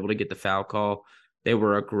shots. They were able to get the foul call. They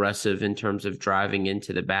were aggressive in terms of driving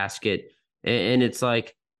into the basket. And it's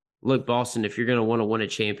like, look, Boston, if you're going to want to win a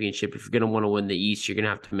championship, if you're going to want to win the East, you're going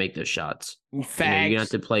to have to make those shots. You're going to have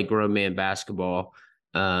to play grown man basketball.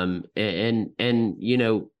 And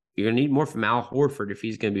you're going to need more from Al Horford if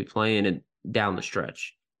he's going to be playing it down the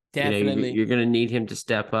stretch. Definitely. You're going to need him to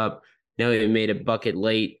step up. Now he made a bucket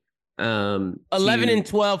late. 11 and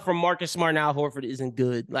 12 from Marcus Smart and Al Horford isn't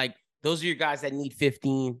good. Like, those are your guys that need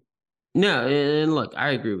 15. No, and look, I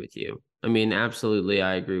agree with you. I mean, absolutely,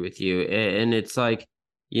 I agree with you. And it's like,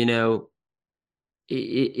 it's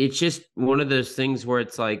just one of those things where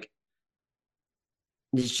it's like,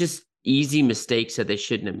 it's just easy mistakes that they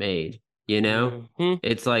shouldn't have made. Mm-hmm.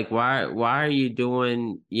 It's like, why are you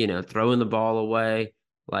doing, throwing the ball away?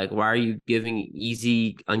 Like, why are you giving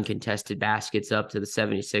easy, uncontested baskets up to the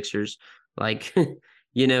 76ers? Like, and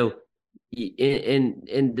the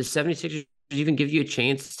 76ers even give you a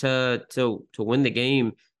chance to win the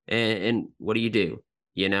game. And what do?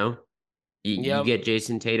 You get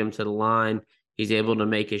Jason Tatum to the line. He's able to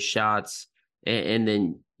make his shots. And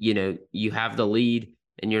then, you have the lead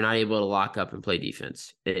and you're not able to lock up and play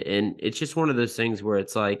defense. And it's just one of those things where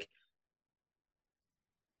it's like,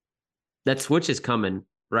 that switch is coming.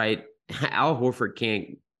 Right, Al Horford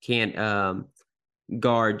can't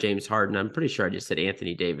guard James Harden. I'm pretty sure I just said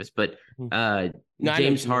Anthony Davis, but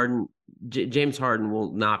James Harden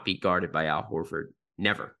will not be guarded by Al Horford,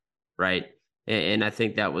 never. Right, and I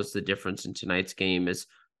think that was the difference in tonight's game. Is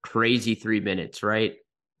crazy 3 minutes, right?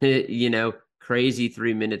 Crazy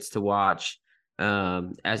 3 minutes to watch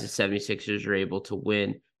as the 76ers are able to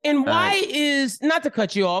win. And why is, not to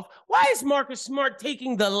cut you off, why is Marcus Smart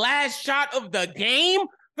taking the last shot of the game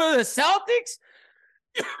for the Celtics?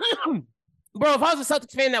 Bro, if I was a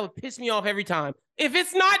Celtics fan, that would piss me off every time. If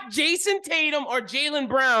it's not Jason Tatum or Jaylen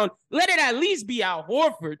Brown, let it at least be Al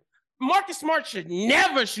Horford. Marcus Smart should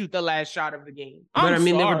never shoot the last shot of the game. But I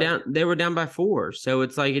mean, sorry. they were down by 4, so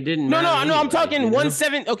it's like it didn't matter. No, anyway, I'm talking you know?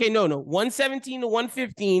 1-7. Okay, no, 117 to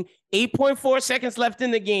 115, 8.4 seconds left in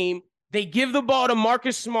the game. They give the ball to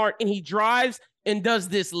Marcus Smart, and he drives and does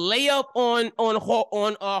this layup on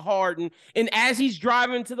Harden. And as he's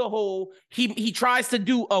driving to the hole, he tries to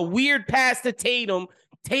do a weird pass to Tatum.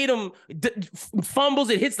 Tatum fumbles,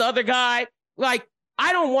 it hits the other guy. Like,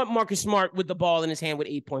 I don't want Marcus Smart with the ball in his hand with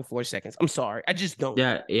 8.4 seconds. I'm sorry. I just don't.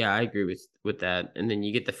 Yeah, I agree with that. And then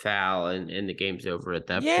you get the foul and the game's over at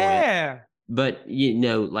that point. Yeah. But, you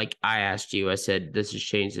know, like I asked you, I said, this has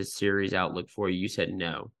changed the series outlook for you. You said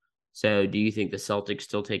no. So do you think the Celtics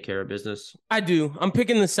still take care of business? I do. I'm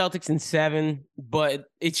picking the Celtics in 7, but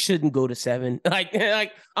it shouldn't go to 7. Like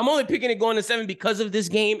I'm only picking it going to 7 because of this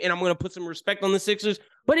game, and I'm going to put some respect on the Sixers.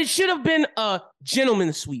 But it should have been a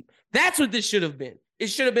gentleman's sweep. That's what this should have been. It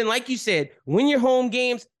should have been, like you said, win your home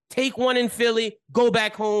games, take one in Philly, go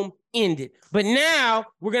back home, end it. But now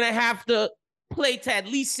we're going to have to play to at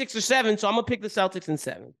least 6 or 7, so I'm going to pick the Celtics in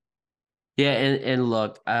 7. Yeah, and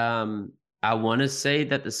look, I want to say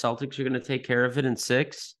that the Celtics are going to take care of it in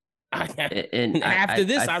 6. And after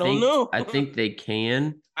this, I don't know. I think they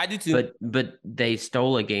can. I do too. But they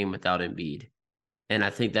stole a game without Embiid. And I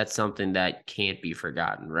think that's something that can't be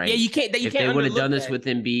forgotten, right? Yeah, you can't. If they would have done this with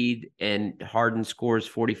Embiid and Harden scores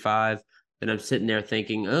 45, then I'm sitting there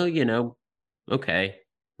thinking, oh, you know, okay,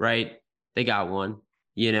 right? They got one,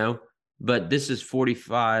 you know. But this is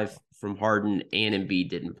 45 from Harden and Embiid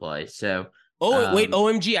didn't play. So, wait,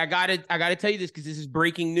 OMG, I gotta tell you this because this is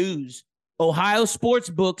breaking news. Ohio sports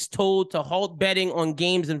books told to halt betting on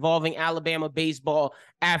games involving Alabama baseball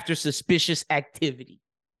after suspicious activity.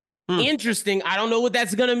 Interesting. I don't know what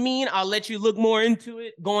that's going to mean. I'll let you look more into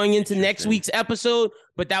it going into next week's episode,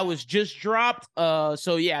 but that was just dropped.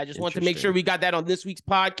 So yeah, I just want to make sure we got that on this week's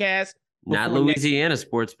podcast. Not Louisiana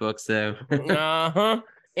sports books though. Uh-huh.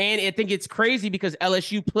 And I think it's crazy because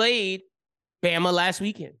LSU played Bama last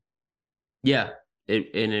weekend. Yeah,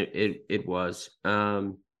 it was.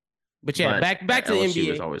 But yeah, back to the NBA. LSU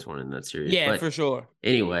was always one in that series. Yeah, but for sure.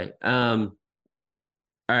 Anyway, all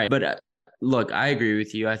right, but look, I agree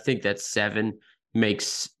with you. I think that 7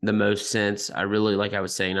 makes the most sense. I really, like I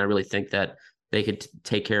was saying, I really think that they could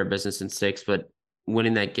take care of business in 6, but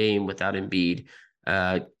winning that game without Embiid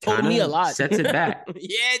told me a lot. Sets it back.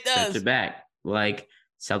 Yeah, it does. Sets it back. Like,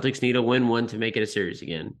 Celtics need to win one to make it a series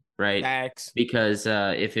again, right? Facts. Because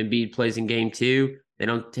if Embiid plays in game 2, they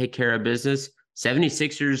don't take care of business.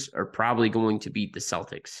 76ers are probably going to beat the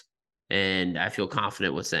Celtics. And I feel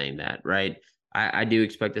confident with saying that, right? I do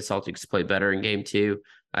expect the Celtics to play better in game 2.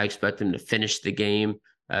 I expect them to finish the game,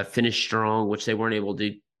 finish strong, which they weren't able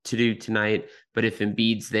to do tonight. But if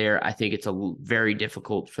Embiid's there, I think it's very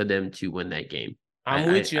difficult for them to win that game.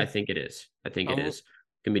 I'm with you. I think it is. I think it is. It's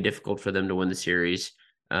going to be difficult for them to win the series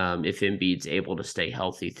if Embiid's able to stay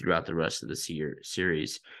healthy throughout the rest of the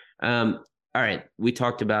series. All right, we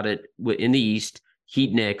talked about it in the East.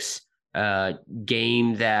 Heat Knicks.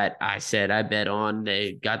 Game that I said I bet on.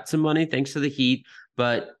 They got some money thanks to the Heat,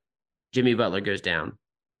 but Jimmy Butler goes down.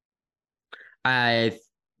 Sprained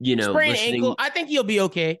ankle. I think he'll be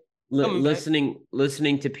okay. Listening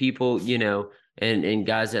to people, and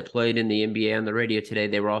guys that played in the NBA on the radio today,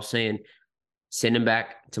 they were all saying, send him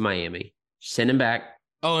back to Miami. Send him back.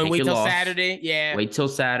 Oh, and wait till Saturday? Yeah. Wait till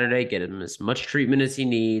Saturday. Get him as much treatment as he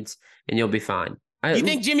needs, and you'll be fine. You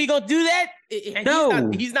think Jimmy gonna do that?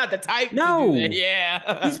 No. He's not the type no. to do that.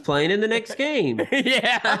 Yeah. He's playing in the next game.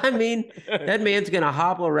 Yeah. I mean, that man's going to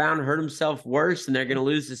hobble around, hurt himself worse, and they're going to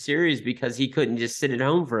lose the series because he couldn't just sit at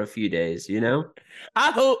home for a few days,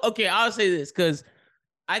 I hope, okay, I'll say this because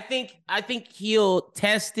I think he'll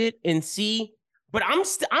test it and see. But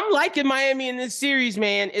I'm liking Miami in this series,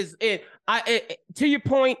 man. To your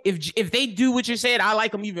point, if they do what you're saying, I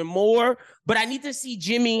like them even more. But I need to see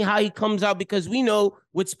Jimmy how he comes out because we know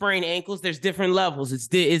with sprained ankles, there's different levels. It's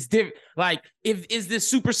different. Like, is this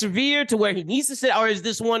super severe to where he needs to sit, or is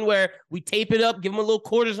this one where we tape it up, give him a little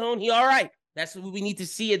cortisone, he all right? That's what we need to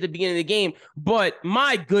see at the beginning of the game. But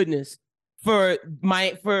my goodness, for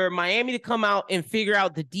Miami to come out and figure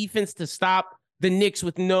out the defense to stop the Knicks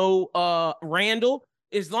with no Randall,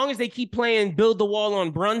 as long as they keep playing build the wall on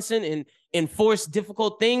Brunson and force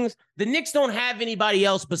difficult things, the Knicks don't have anybody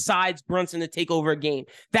else besides Brunson to take over a game.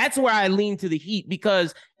 That's where I lean to the Heat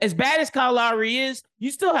because as bad as Kyle Lowry is, you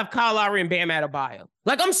still have Kyle Lowry and Bam Adebayo.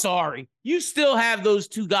 Like, I'm sorry. You still have those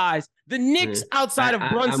two guys. The Knicks outside of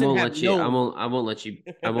Brunson I won't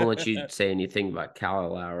let you say anything about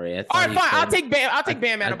Kyle Lowry. All right, fine. I'll take Bam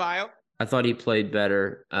Adebayo. I thought he played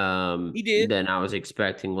better he did. than I was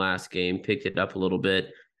expecting last game. Picked it up a little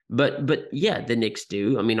bit. But yeah, the Knicks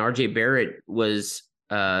do. I mean, RJ Barrett was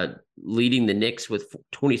leading the Knicks with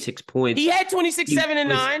 26 points. He had 26, 7, and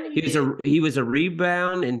 9. He was a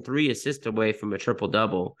rebound and 3 assists away from a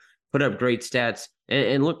triple-double. Put up great stats.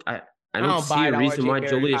 And look, I don't see a reason why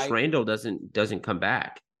Julius Randle doesn't come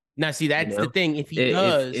back. Now, see, that's the thing. If he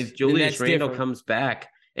does, if Julius Randle comes back,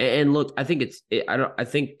 and look, I think I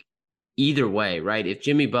think either way, right? If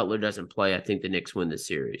Jimmy Butler doesn't play, I think the Knicks win the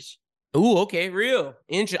series. Ooh, okay, real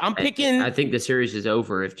interesting. I'm picking. I think the series is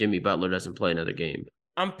over if Jimmy Butler doesn't play another game.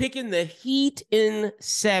 I'm picking the Heat in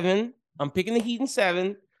 7.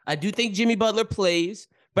 I do think Jimmy Butler plays,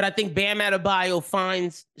 but I think Bam Adebayo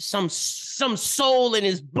finds some soul in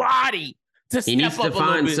his body to step up a little bit. He needs to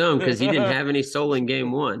find some because he didn't have any soul in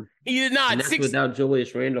game 1. He did not. And that's without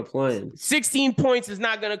Julius Randle playing. 16 points is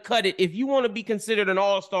not going to cut it. If you want to be considered an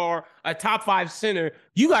all-star, a top 5 center,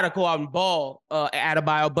 you got to go out and ball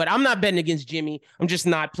Adebayo. But I'm not betting against Jimmy. I'm just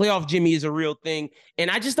not. Playoff Jimmy is a real thing.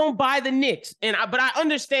 And I just don't buy the Knicks. But I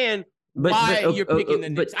understand why you're picking the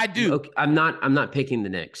Knicks. I do. Okay, I'm not picking the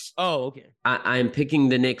Knicks. Oh, okay. I am picking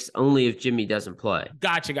the Knicks only if Jimmy doesn't play.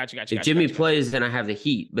 Gotcha. If Jimmy plays, then I have the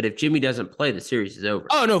Heat. But if Jimmy doesn't play, the series is over.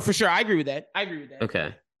 Oh, no, for sure. I agree with that.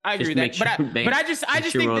 Okay. I agree with that. But I just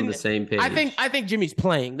think we're on the same page. I think Jimmy's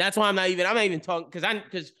playing. That's why I'm not even talking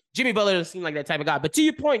because Jimmy Butler doesn't seem like that type of guy. But to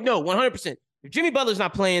your point, no, 100%. If Jimmy Butler's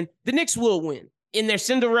not playing, the Knicks will win. And their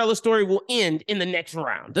Cinderella story will end in the next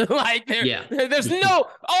round. There's all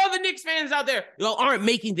the Knicks fans out there, y'all aren't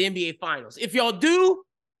making the NBA Finals. If y'all do,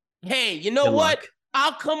 hey, you know what? Luck.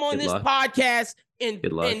 I'll come on this podcast and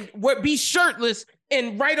be shirtless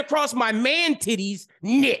and right across my man titties,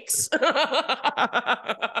 Knicks.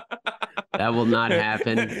 That will not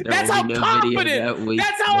happen. That's how confident.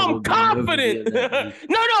 That's how I'm confident.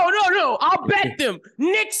 No. I'll bet them.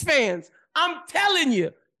 Knicks fans, I'm telling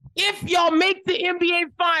you, if y'all make the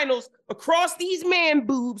NBA Finals across these man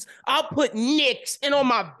boobs, I'll put Knicks. And on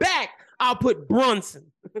my back, I'll put Brunson.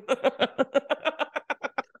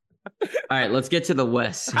 All right, let's get to the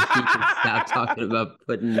West. You can stop talking about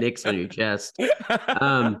putting Knicks on your chest.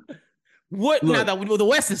 The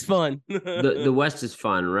West is fun. the West is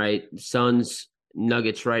fun, right? Suns,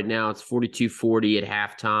 Nuggets right now, it's 42-40 at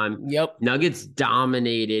halftime. Yep. Nuggets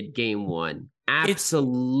dominated game 1.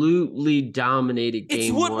 Absolutely dominated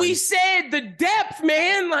game 1. It's what we said, the depth,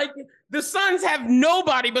 man. Like, the Suns have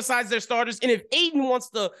nobody besides their starters. And if Ayton wants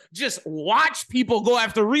to just watch people go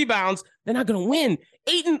after rebounds, they're not going to win.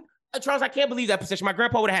 Ayton... Charles, I can't believe that position. My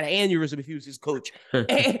grandpa would have had an aneurysm if he was his coach.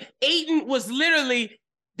 And Ayton was literally,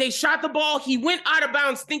 they shot the ball. He went out of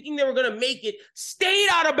bounds thinking they were going to make it, stayed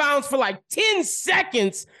out of bounds for like 10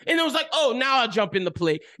 seconds. And it was like, oh, now I'll jump in the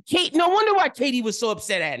play. No wonder why Katie was so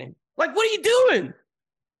upset at him. Like, what are you doing?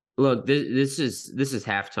 Look, this is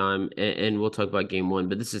halftime, and we'll talk about game 1,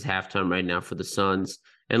 but this is halftime right now for the Suns.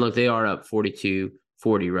 And look, they are up 42-40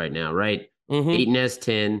 right now, right? Mm-hmm. Ayton has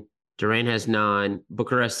 10. Durant has 9.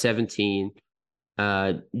 Booker has 17.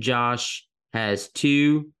 Josh has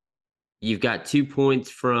 2. You've got 2 points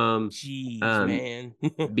from Biyombo.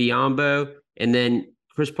 And then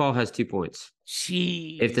Chris Paul has 2 points.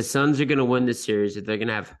 Jeez. If the Suns are going to win this series, if they're going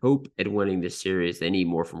to have hope at winning this series, they need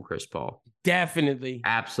more from Chris Paul. Definitely.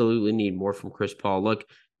 Absolutely need more from Chris Paul. Look,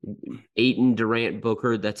 Ayton, Durant,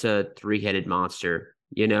 Booker, that's a 3-headed monster,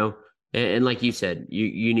 you know? And like you said,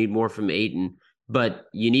 you need more from Ayton. But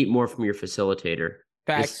you need more from your facilitator.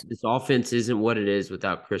 Facts. This offense isn't what it is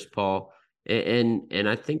without Chris Paul. And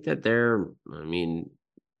I think that to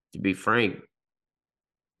be frank,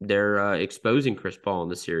 they're exposing Chris Paul in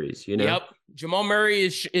the series, you know? Yep. Jamal Murray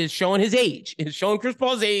is showing his age. Is showing Chris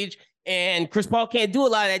Paul's age. And Chris Paul can't do a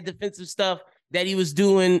lot of that defensive stuff that he was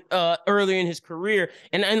doing earlier in his career.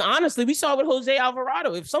 And honestly, we saw with Jose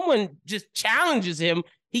Alvarado. If someone just challenges him,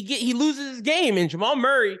 he loses his game. And Jamal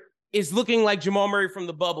Murray is looking like Jamal Murray from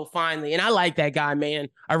the bubble finally. And I like that guy, man.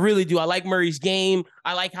 I really do. I like Murray's game.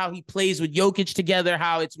 I like how he plays with Jokic together,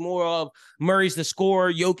 how it's more of Murray's the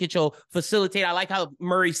scorer, Jokic will facilitate. I like how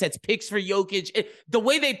Murray sets picks for Jokic. The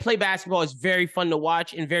way they play basketball is very fun to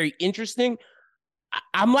watch and very interesting.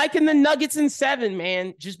 I'm liking the Nuggets in 7,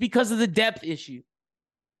 man, just because of the depth issue.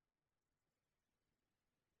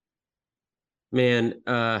 Man, it's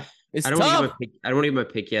I don't tough. want to give my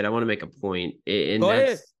pick yet. I want to make a point. And Go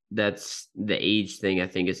ahead. That's the age thing I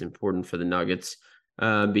think is important for the Nuggets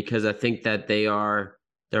because I think that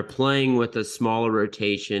they're playing with a smaller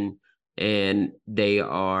rotation and they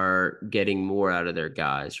are getting more out of their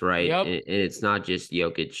guys, right? Yep. And it's not just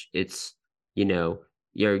Jokic. It's,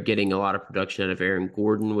 you're getting a lot of production out of Aaron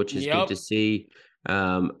Gordon, which is good to see.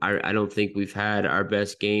 I don't think we've had our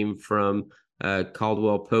best game from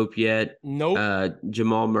Caldwell Pope yet. Nope.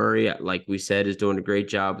 Jamal Murray, like we said, is doing a great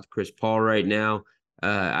job with Chris Paul right now.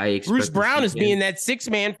 I expect Bruce to Brown see is being that six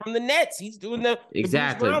man from the Nets. He's doing the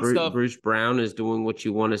exactly. Bruce Brown stuff. Bruce Brown is doing what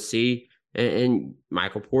you want to see, and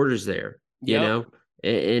Michael Porter's there. You Yep. know,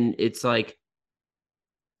 and it's like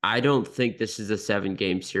I don't think this is a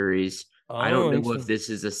 7-game series. I don't know if this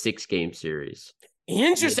is a 6-game series.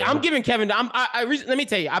 Interesting. You know? I'm giving Kevin. Let me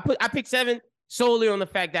tell you. I picked 7 solely on the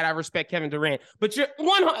fact that I respect Kevin Durant. But you're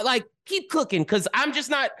keep cooking because I just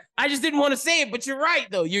didn't want to say it. But you're right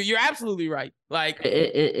though. You're absolutely right. Like,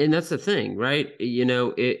 and that's the thing, right? You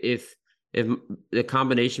know, if the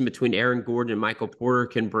combination between Aaron Gordon and Michael Porter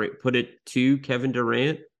can put it to Kevin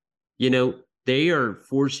Durant, you know, they are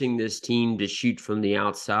forcing this team to shoot from the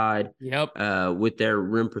outside. Yep. With their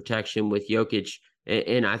rim protection with Jokic.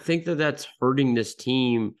 And I think that's hurting this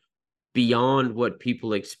team beyond what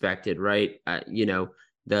people expected, right? You know,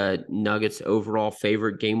 the Nuggets overall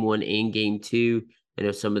favorite game 1 and game 2. I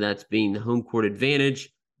know some of that's being the home court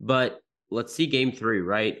advantage, but let's see game 3,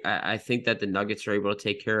 right? I think that the Nuggets are able to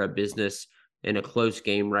take care of business in a close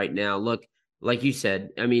game right now. Look, like you said,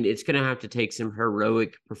 I mean, it's going to have to take some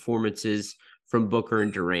heroic performances from Booker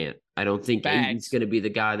and Durant. I don't think Ayton's going to be the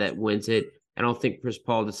guy that wins it. I don't think Chris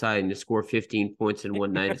Paul deciding to score 15 points in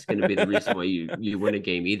one night is going to be the reason why you win a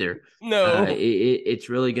game either. No. It's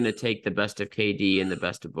really going to take the best of KD and the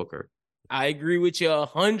best of Booker. I agree with you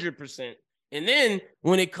 100%. And then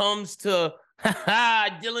when it comes to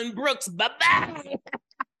Dylan Brooks, bye-bye.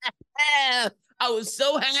 I was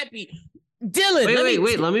so happy. Dylan,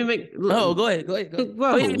 wait. Let me make. Oh, go ahead.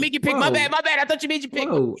 Whoa, make your pick. My bad. I thought you made your pick.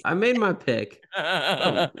 Whoa, I made my pick.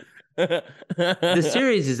 The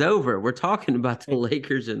series is over. We're talking about the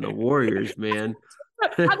Lakers and the Warriors, man. I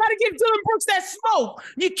gotta give Dylan Brooks that smoke.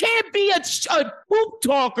 You can't be a poop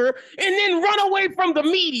talker and then run away from the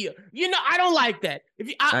media. You know, I don't like that.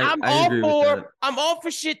 I'm all for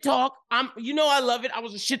shit talk. I love it. I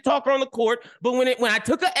was a shit talker on the court, but when I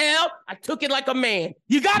took a L, I took it like a man.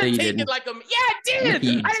 You gotta take it like a man. Yeah, I did.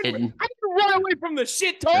 No, I didn't run away from the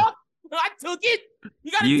shit talk. I took it.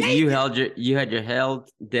 You gotta take it. You had your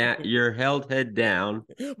held head down,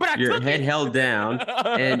 but your head held down,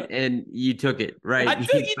 and you took it, right? I took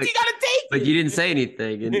it. You gotta take it. But you didn't say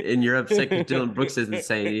anything, and you're upset because Dylan Brooks isn't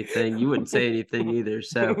saying anything. You wouldn't say anything either.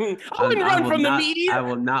 So I wouldn't run from the media. I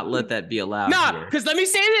will not let that be allowed. Nah, because let me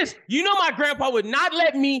say this. You know, my grandpa would not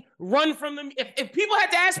let me run from them. If people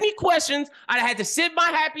had to ask me questions, I'd had to sit my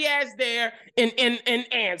happy ass there and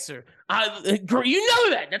answer. You know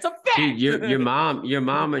that. That's a fact. Dude, your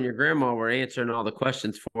mom and your grandma were answering all the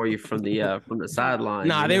questions for you from the sideline.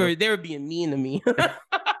 Nah, they were being mean to me.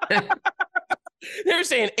 They were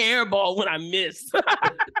saying airball when I missed.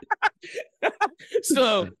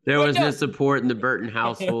 So there was no support in the Burton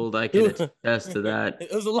household. I can attest to that.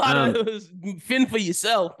 It was a lot it was fend for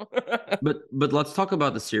yourself. but let's talk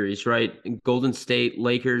about the series, right? Golden State,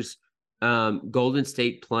 Lakers. Golden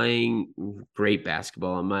State playing great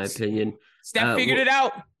basketball, in my opinion. Steph figured it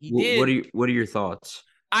out. He did. What are your thoughts?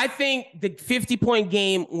 I think the 50-point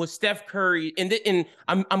game was Steph Curry, and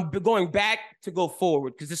I'm going back to go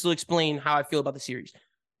forward because this will explain how I feel about the series.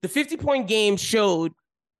 The 50-point game showed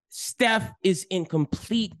Steph is in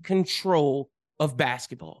complete control of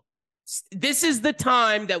basketball. This is the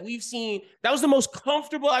time that we've seen. That was the most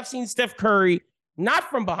comfortable I've seen Steph Curry, not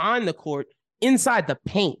from behind the court, inside the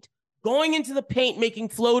paint. Going into the paint, making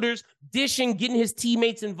floaters, dishing, getting his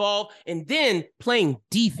teammates involved, and then playing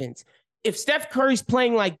defense. If Steph Curry's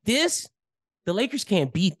playing like this, the Lakers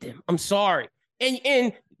can't beat them. I'm sorry.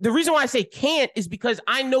 And the reason why I say can't is because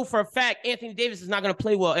I know for a fact Anthony Davis is not going to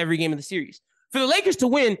play well every game of the series. For the Lakers to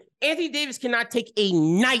win, Anthony Davis cannot take a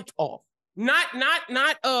night off. Not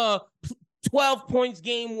 12 points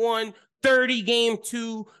game 1, 30 game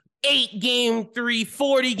 2, 8 game 3,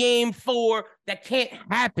 40 game 4. That can't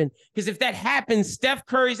happen. Because if that happens, Steph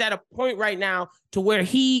Curry's at a point right now to where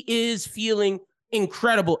he is feeling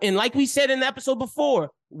incredible. And like we said in the episode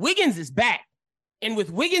before, Wiggins is back. And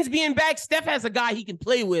with Wiggins being back, Steph has a guy he can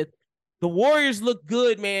play with. The Warriors look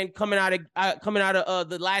good, man, coming out of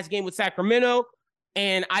the last game with Sacramento.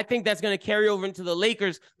 And I think that's going to carry over into the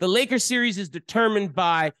Lakers. The Lakers series is determined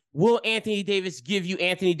by, will Anthony Davis give you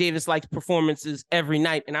Anthony Davis-like performances every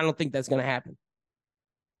night? And I don't think that's going to happen.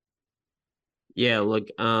 Yeah, look,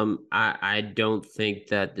 I don't think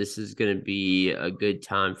that this is going to be a good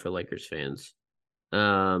time for Lakers fans.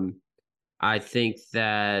 I think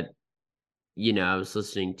that, I was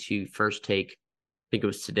listening to First Take. I think it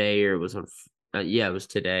was today or it was on. It was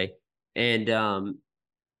today. And,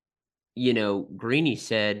 Greeny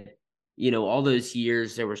said, all those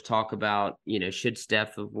years there was talk about, should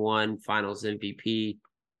Steph have won Finals MVP?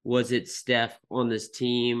 Was it Steph on this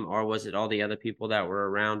team, or was it all the other people that were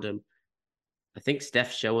around him? I think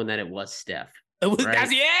Steph's showing that it was Steph.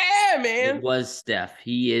 Right? Yeah, man. It was Steph.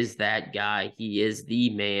 He is that guy. He is the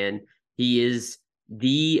man. He is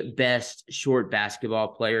the best short basketball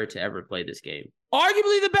player to ever play this game.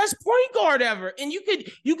 Arguably the best point guard ever. And you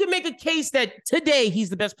could make a case that today he's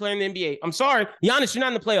the best player in the NBA. I'm sorry, Giannis, you're not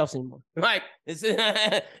in the playoffs anymore. Like, you're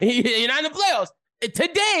not in the playoffs.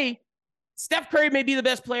 Today, Steph Curry may be the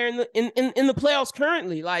best player in the playoffs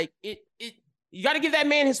currently. Like, you got to give that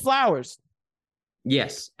man his flowers.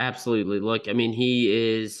 Yes, absolutely. Look, I mean,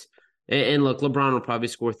 he is, and look, LeBron will probably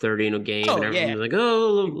score 30 in a game, and everyone's like,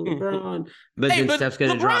 "Oh, LeBron," but then Steph's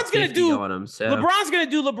going to drop 50 on him. So LeBron's going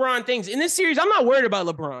to do LeBron things in this series. I'm not worried about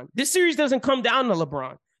LeBron. This series doesn't come down to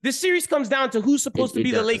LeBron. This series comes down to who's supposed to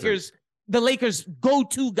be the Lakers'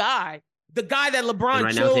 go-to guy. The guy that LeBron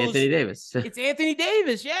right chose. Now it's Anthony Davis. It's Anthony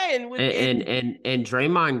Davis, yeah. And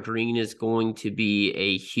Draymond Green is going to be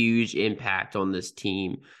a huge impact on this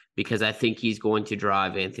team because I think he's going to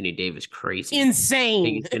drive Anthony Davis crazy. Insane. I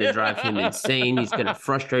think it's going to drive him insane. He's going to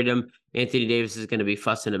frustrate him. Anthony Davis is going to be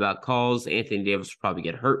fussing about calls. Anthony Davis will probably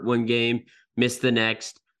get hurt one game, miss the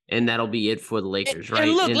next, and that'll be it for the Lakers, right?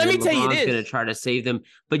 And look, let me tell you this. LeBron's going to try to save them.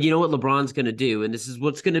 But you know what LeBron's going to do? And this is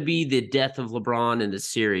what's going to be the death of LeBron in this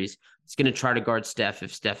series. He's going to try to guard Steph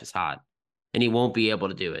if Steph is hot, and he won't be able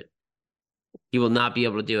to do it. He will not be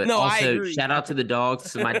able to do it. No, also, shout out to the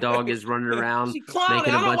dogs. So my dog is running around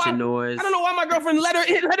making a bunch of noise. I don't know why my girlfriend let her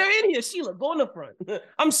in here. Sheila, go in the front.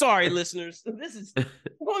 I'm sorry, listeners. Go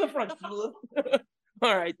in the front, Sheila.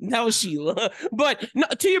 All right, that was Sheila. But no,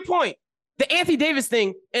 to your point, the Anthony Davis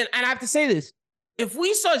thing, and I have to say this. If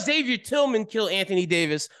we saw Xavier Tillman kill Anthony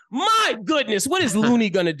Davis, my goodness, what is Looney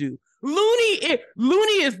going to do? Looney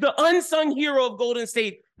is the unsung hero of Golden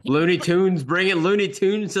State. Looney Tunes, bringing Looney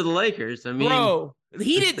Tunes to the Lakers. I mean, bro,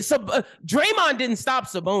 he did. Draymond didn't stop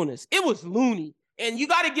Sabonis. It was Looney, and you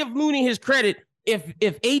got to give Looney his credit. If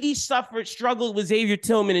AD struggled with Xavier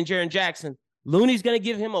Tillman and Jaren Jackson, Looney's going to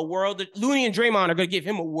give him Looney and Draymond are going to give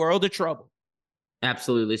him a world of trouble.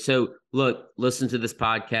 Absolutely. So look, listen to this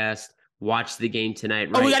podcast. Watch the game tonight.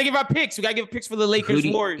 Right? Oh, we got to give our picks. We got to give picks for the Lakers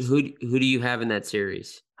Warriors. Who do you have in that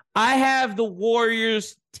series? I have the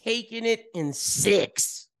Warriors taking it in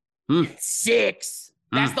 6. 6.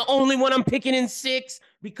 That's the only one I'm picking in 6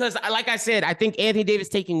 because, like I said, I think Anthony Davis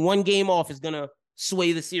taking one game off is going to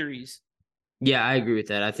sway the series. Yeah, I agree with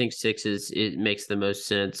that. I think 6 it makes the most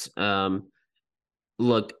sense.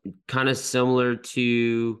 Look, kind of similar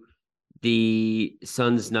to the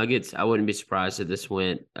Suns Nuggets. I wouldn't be surprised if this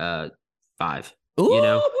went 5.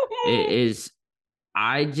 Ooh. It is.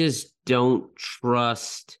 I just don't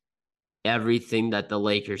trust everything that the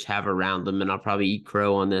Lakers have around them, and I'll probably eat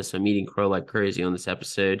crow on this. I'm eating crow like crazy on this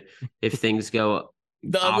episode if things go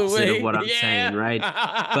the opposite other way of what I'm saying, right?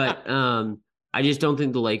 But I just don't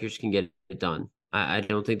think the Lakers can get it done. I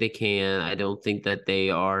don't think they can. I don't think that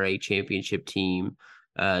they are a championship team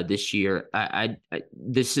this year.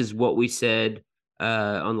 This is what we said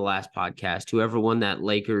on the last podcast. Whoever won that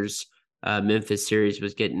Lakers Memphis series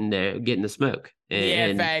was getting the smoke.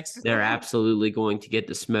 And facts. They're absolutely going to get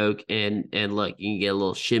the smoke. And look, you can get a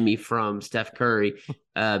little shimmy from Steph Curry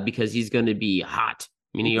because he's going to be hot.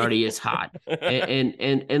 I mean, he already is hot.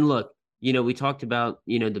 And look, we talked about,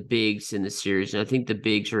 the bigs in the series, and I think the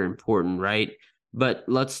bigs are important, right? But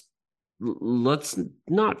let's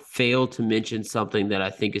not fail to mention something that I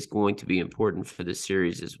think is going to be important for the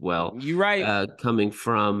series as well. You're right. Coming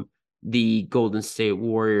from the Golden State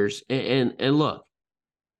Warriors. And look,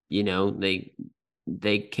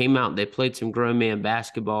 they came out, they played some grown man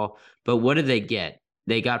basketball, but what did they get?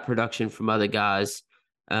 They got production from other guys,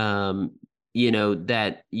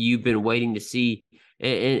 that you've been waiting to see.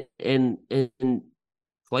 And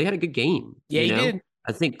Clay had a good game. Yeah, he did.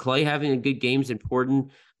 I think Clay having a good game is important.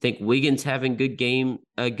 I think Wiggins having a good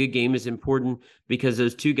game is important because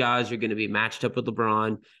those two guys are going to be matched up with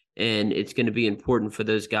LeBron, and it's going to be important for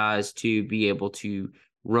those guys to be able to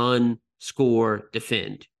run, score,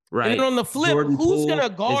 defend. Right. And on the flip, Jordan who's Poole going to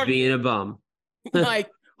guard being a bum? Like,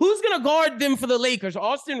 who's going to guard them for the Lakers?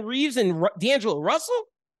 Austin Reeves and D'Angelo Russell?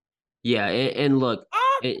 Yeah, and look,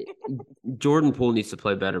 Jordan Poole needs to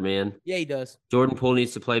play better, man. Yeah, he does. Jordan Poole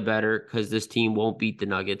needs to play better because this team won't beat the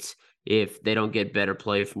Nuggets if they don't get better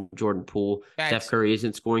play from Jordan Poole. Facts. Steph Curry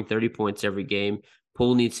isn't scoring 30 points every game.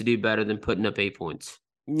 Poole needs to do better than putting up 8 points.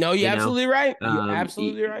 No, you're absolutely right. You're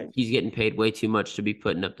absolutely right. He's getting paid way too much to be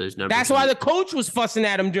putting up those numbers. That's why the coach was fussing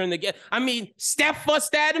at him during the game. I mean, Steph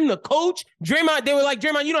fussed at him, the coach. Draymond, they were like,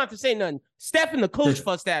 Draymond, you don't have to say nothing. Steph and the coach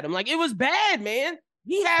fussed at him. Like, it was bad, man.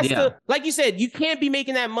 He has to, like you said, you can't be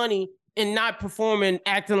making that money and not performing,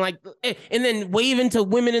 acting like, and then waving to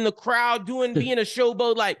women in the crowd, being a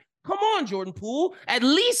showboat. Like, come on, Jordan Poole. At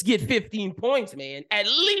least get 15 points, man. At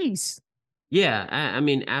least. Yeah, I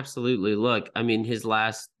mean, absolutely. Look, I mean, his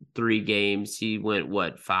last 3 games, he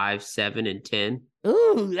went, 5, 7, and 10?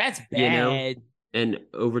 Ooh, that's bad. You know? And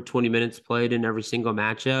over 20 minutes played in every single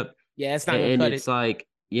matchup. Yeah, it's not going to cut it. And it's like,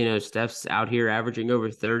 you know, Steph's out here averaging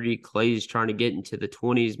over 30. Clay's trying to get into the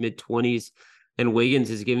 20s, mid-20s. And Wiggins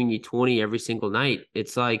is giving you 20 every single night.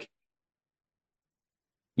 It's like,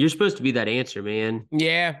 you're supposed to be that answer, man.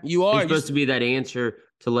 Yeah, you are. You're supposed to be that answer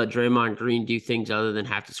to let Draymond Green do things other than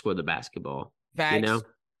have to score the basketball. Facts. You know?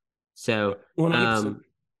 So, 100%.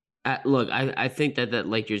 Look, I think that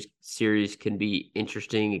Lakers series can be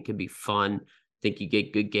interesting. It can be fun. I think you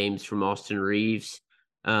get good games from Austin Reeves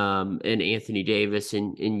and Anthony Davis,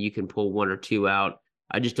 and you can pull 1 or 2 out.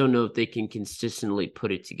 I just don't know if they can consistently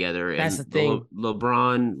put it together. That's and the thing.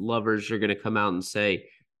 LeBron lovers are going to come out and say,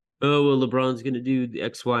 oh, well, LeBron's going to do the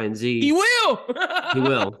X, Y, and Z. He will. He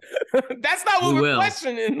will. That's not what we're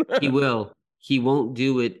questioning. He will. He won't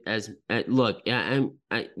do it as look,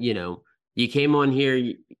 you know, you came on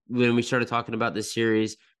here when we started talking about this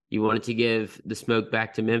series. You wanted to give the smoke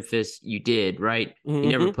back to Memphis. You did, right? Mm-hmm. He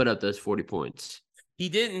never put up those 40 points. He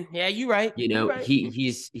didn't. Yeah, you're right. You know, right.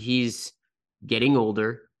 he's getting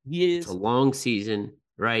older. He is. It's a long season,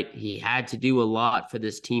 right? He had to do a lot for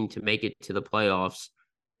this team to make it to the playoffs.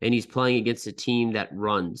 And he's playing against a team that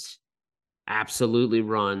runs, absolutely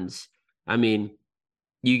runs. I mean,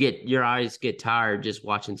 your eyes get tired just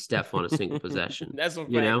watching Steph on a single possession. That's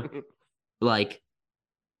what you know, like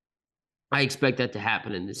I expect that to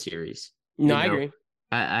happen in this series. No, I agree.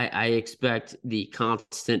 I expect the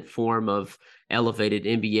constant form of elevated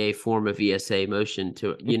NBA form of ESA motion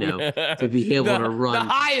to, you know, to be able to run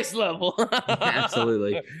the highest level.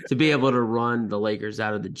 Absolutely. To be able to run the Lakers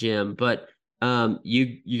out of the gym. But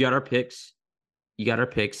you got our picks. You got our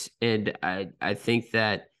picks. And I think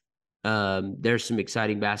that there's some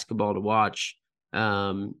exciting basketball to watch.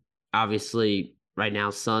 Obviously, right now,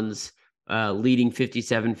 Suns leading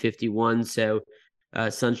 57-51. So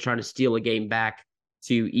Suns trying to steal a game back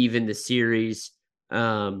to even the series.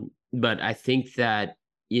 But I think that,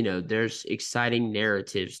 you know, there's exciting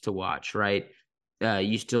narratives to watch, right?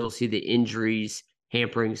 You still see the injuries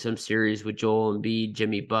hampering some series with Joel Embiid,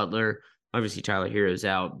 Jimmy Butler. Obviously, Tyler Hero's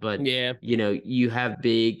out, but yeah, you know, you have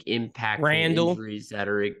big impactful injuries that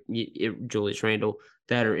are Julius Randle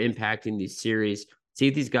that are impacting these series. See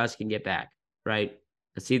if these guys can get back, right?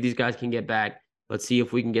 Let's see if these guys can get back. Let's see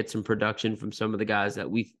if we can get some production from some of the guys that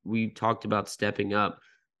we talked about stepping up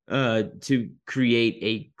to create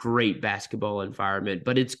a great basketball environment.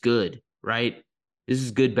 But it's good, right? This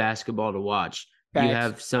is good basketball to watch. Facts. You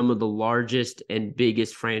have some of the largest and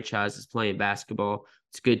biggest franchises playing basketball.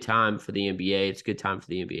 It's a good time for the NBA. It's a good time for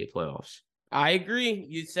the NBA playoffs. I agree.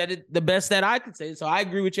 You said it the best that I could say. So I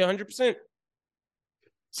agree with you 100%.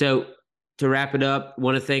 So to wrap it up,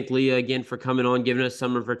 want to thank Leah again for coming on, giving us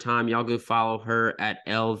some of her time. Y'all go follow her at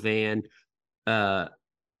Van, or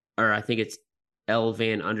I think it's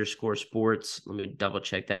 _sports. Let me double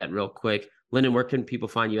check that real quick. Lyndon, where can people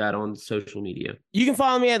find you at on social media? You can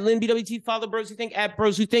follow me at LynnBWT. Follow Bros Who Think at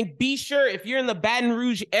Bros Who Think. Be sure, if you're in the Baton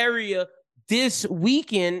Rouge area this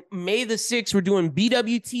weekend, May the 6th, we're doing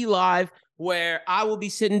BWT Live, where I will be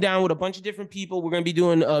sitting down with a bunch of different people. We're going to be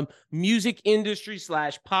doing music industry /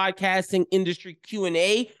 podcasting industry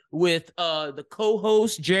Q&A with the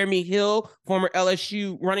co-host, Jeremy Hill, former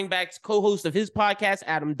LSU running backs co-host of his podcast,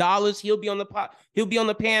 Adam Dollars. He'll be on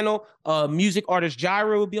the panel. Music artist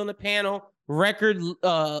Gyro will be on the panel.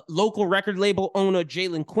 Local record label owner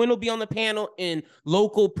Jalen Quinn will be on the panel, and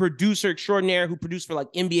local producer extraordinaire who produced for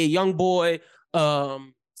like NBA YoungBoy,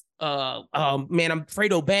 I'm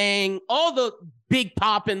Fredo Bang, all the big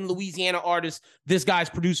poppin' Louisiana artists this guy's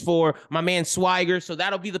produced for, my man Swiger. So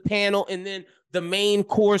that'll be the panel. And then the main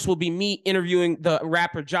course will be me interviewing the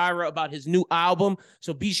rapper Gyra about his new album.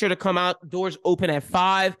 So be sure to come out. Doors open at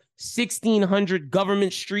 5, 1600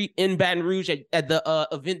 Government Street in Baton Rouge at the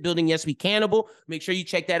event building. Yes, We Cannibal. Make sure you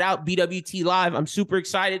check that out. BWT Live. I'm super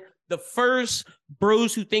excited. The first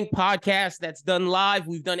Bros Who Think podcast that's done live.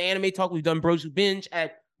 We've done Anime Talk. We've done Bros Who Binge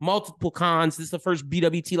at multiple cons. This is the first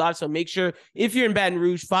BWT Live. So make sure if you're in Baton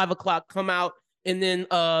Rouge, 5 o'clock, come out. And then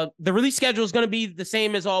the release schedule is going to be the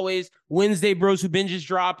same as always. Wednesday, Bros Who Binge is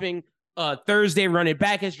dropping. Thursday, Run It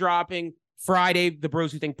Back is dropping. Friday, the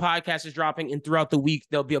Bros Who Think podcast is dropping, and throughout the week,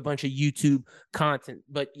 there'll be a bunch of YouTube content.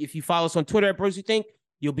 But if you follow us on Twitter at Bros Who Think,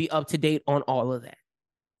 you'll be up to date on all of that.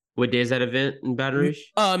 What day is that event in Baton Rouge?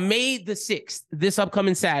 May the 6th, this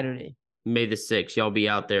upcoming Saturday. May the 6th. Y'all be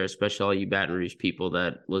out there, especially all you Baton Rouge people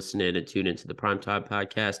that listen in and tune into the Primetime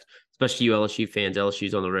podcast, especially you LSU fans.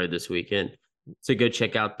 LSU's on the road this weekend. So go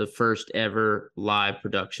check out the first ever live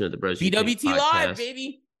production of the Bros Who Think BWT podcast. Live,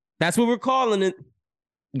 baby. That's what we're calling it.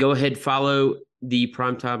 Go ahead, follow the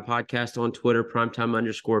Primetime podcast on Twitter,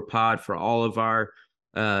 primetime_pod, for all of our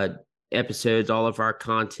episodes, all of our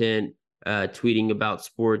content, tweeting about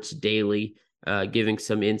sports daily, giving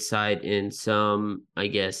some insight and some, I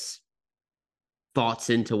guess, thoughts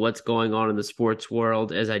into what's going on in the sports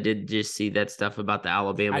world, as I did just see that stuff about the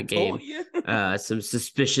Alabama game. Some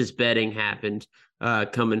suspicious betting happened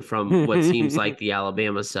coming from what seems like the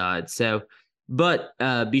Alabama side. But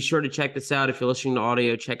be sure to check this out. If you're listening to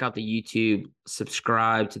audio, check out the YouTube,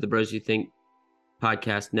 subscribe to the Bros Who Think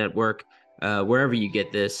podcast network, wherever you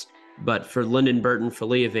get this. But for Lyndon Burton, for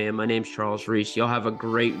Leah Vann, my name's Charles Reese. Y'all have a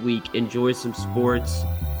great week. Enjoy some sports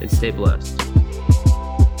and stay blessed.